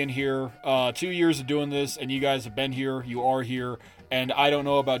for being here. 2 years of doing this, and you guys have been here. You are here. And I don't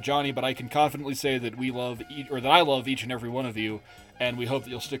know about Johnny, but I can confidently say that I love each and every one of you. And we hope that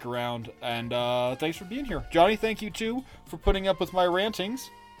you'll stick around. And thanks for being here. Johnny, thank you, too, for putting up with my rantings.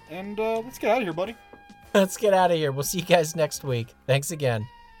 And let's get out of here, buddy. Let's get out of here. We'll see you guys next week. Thanks again.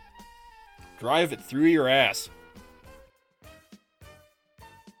 Drive it through your ass.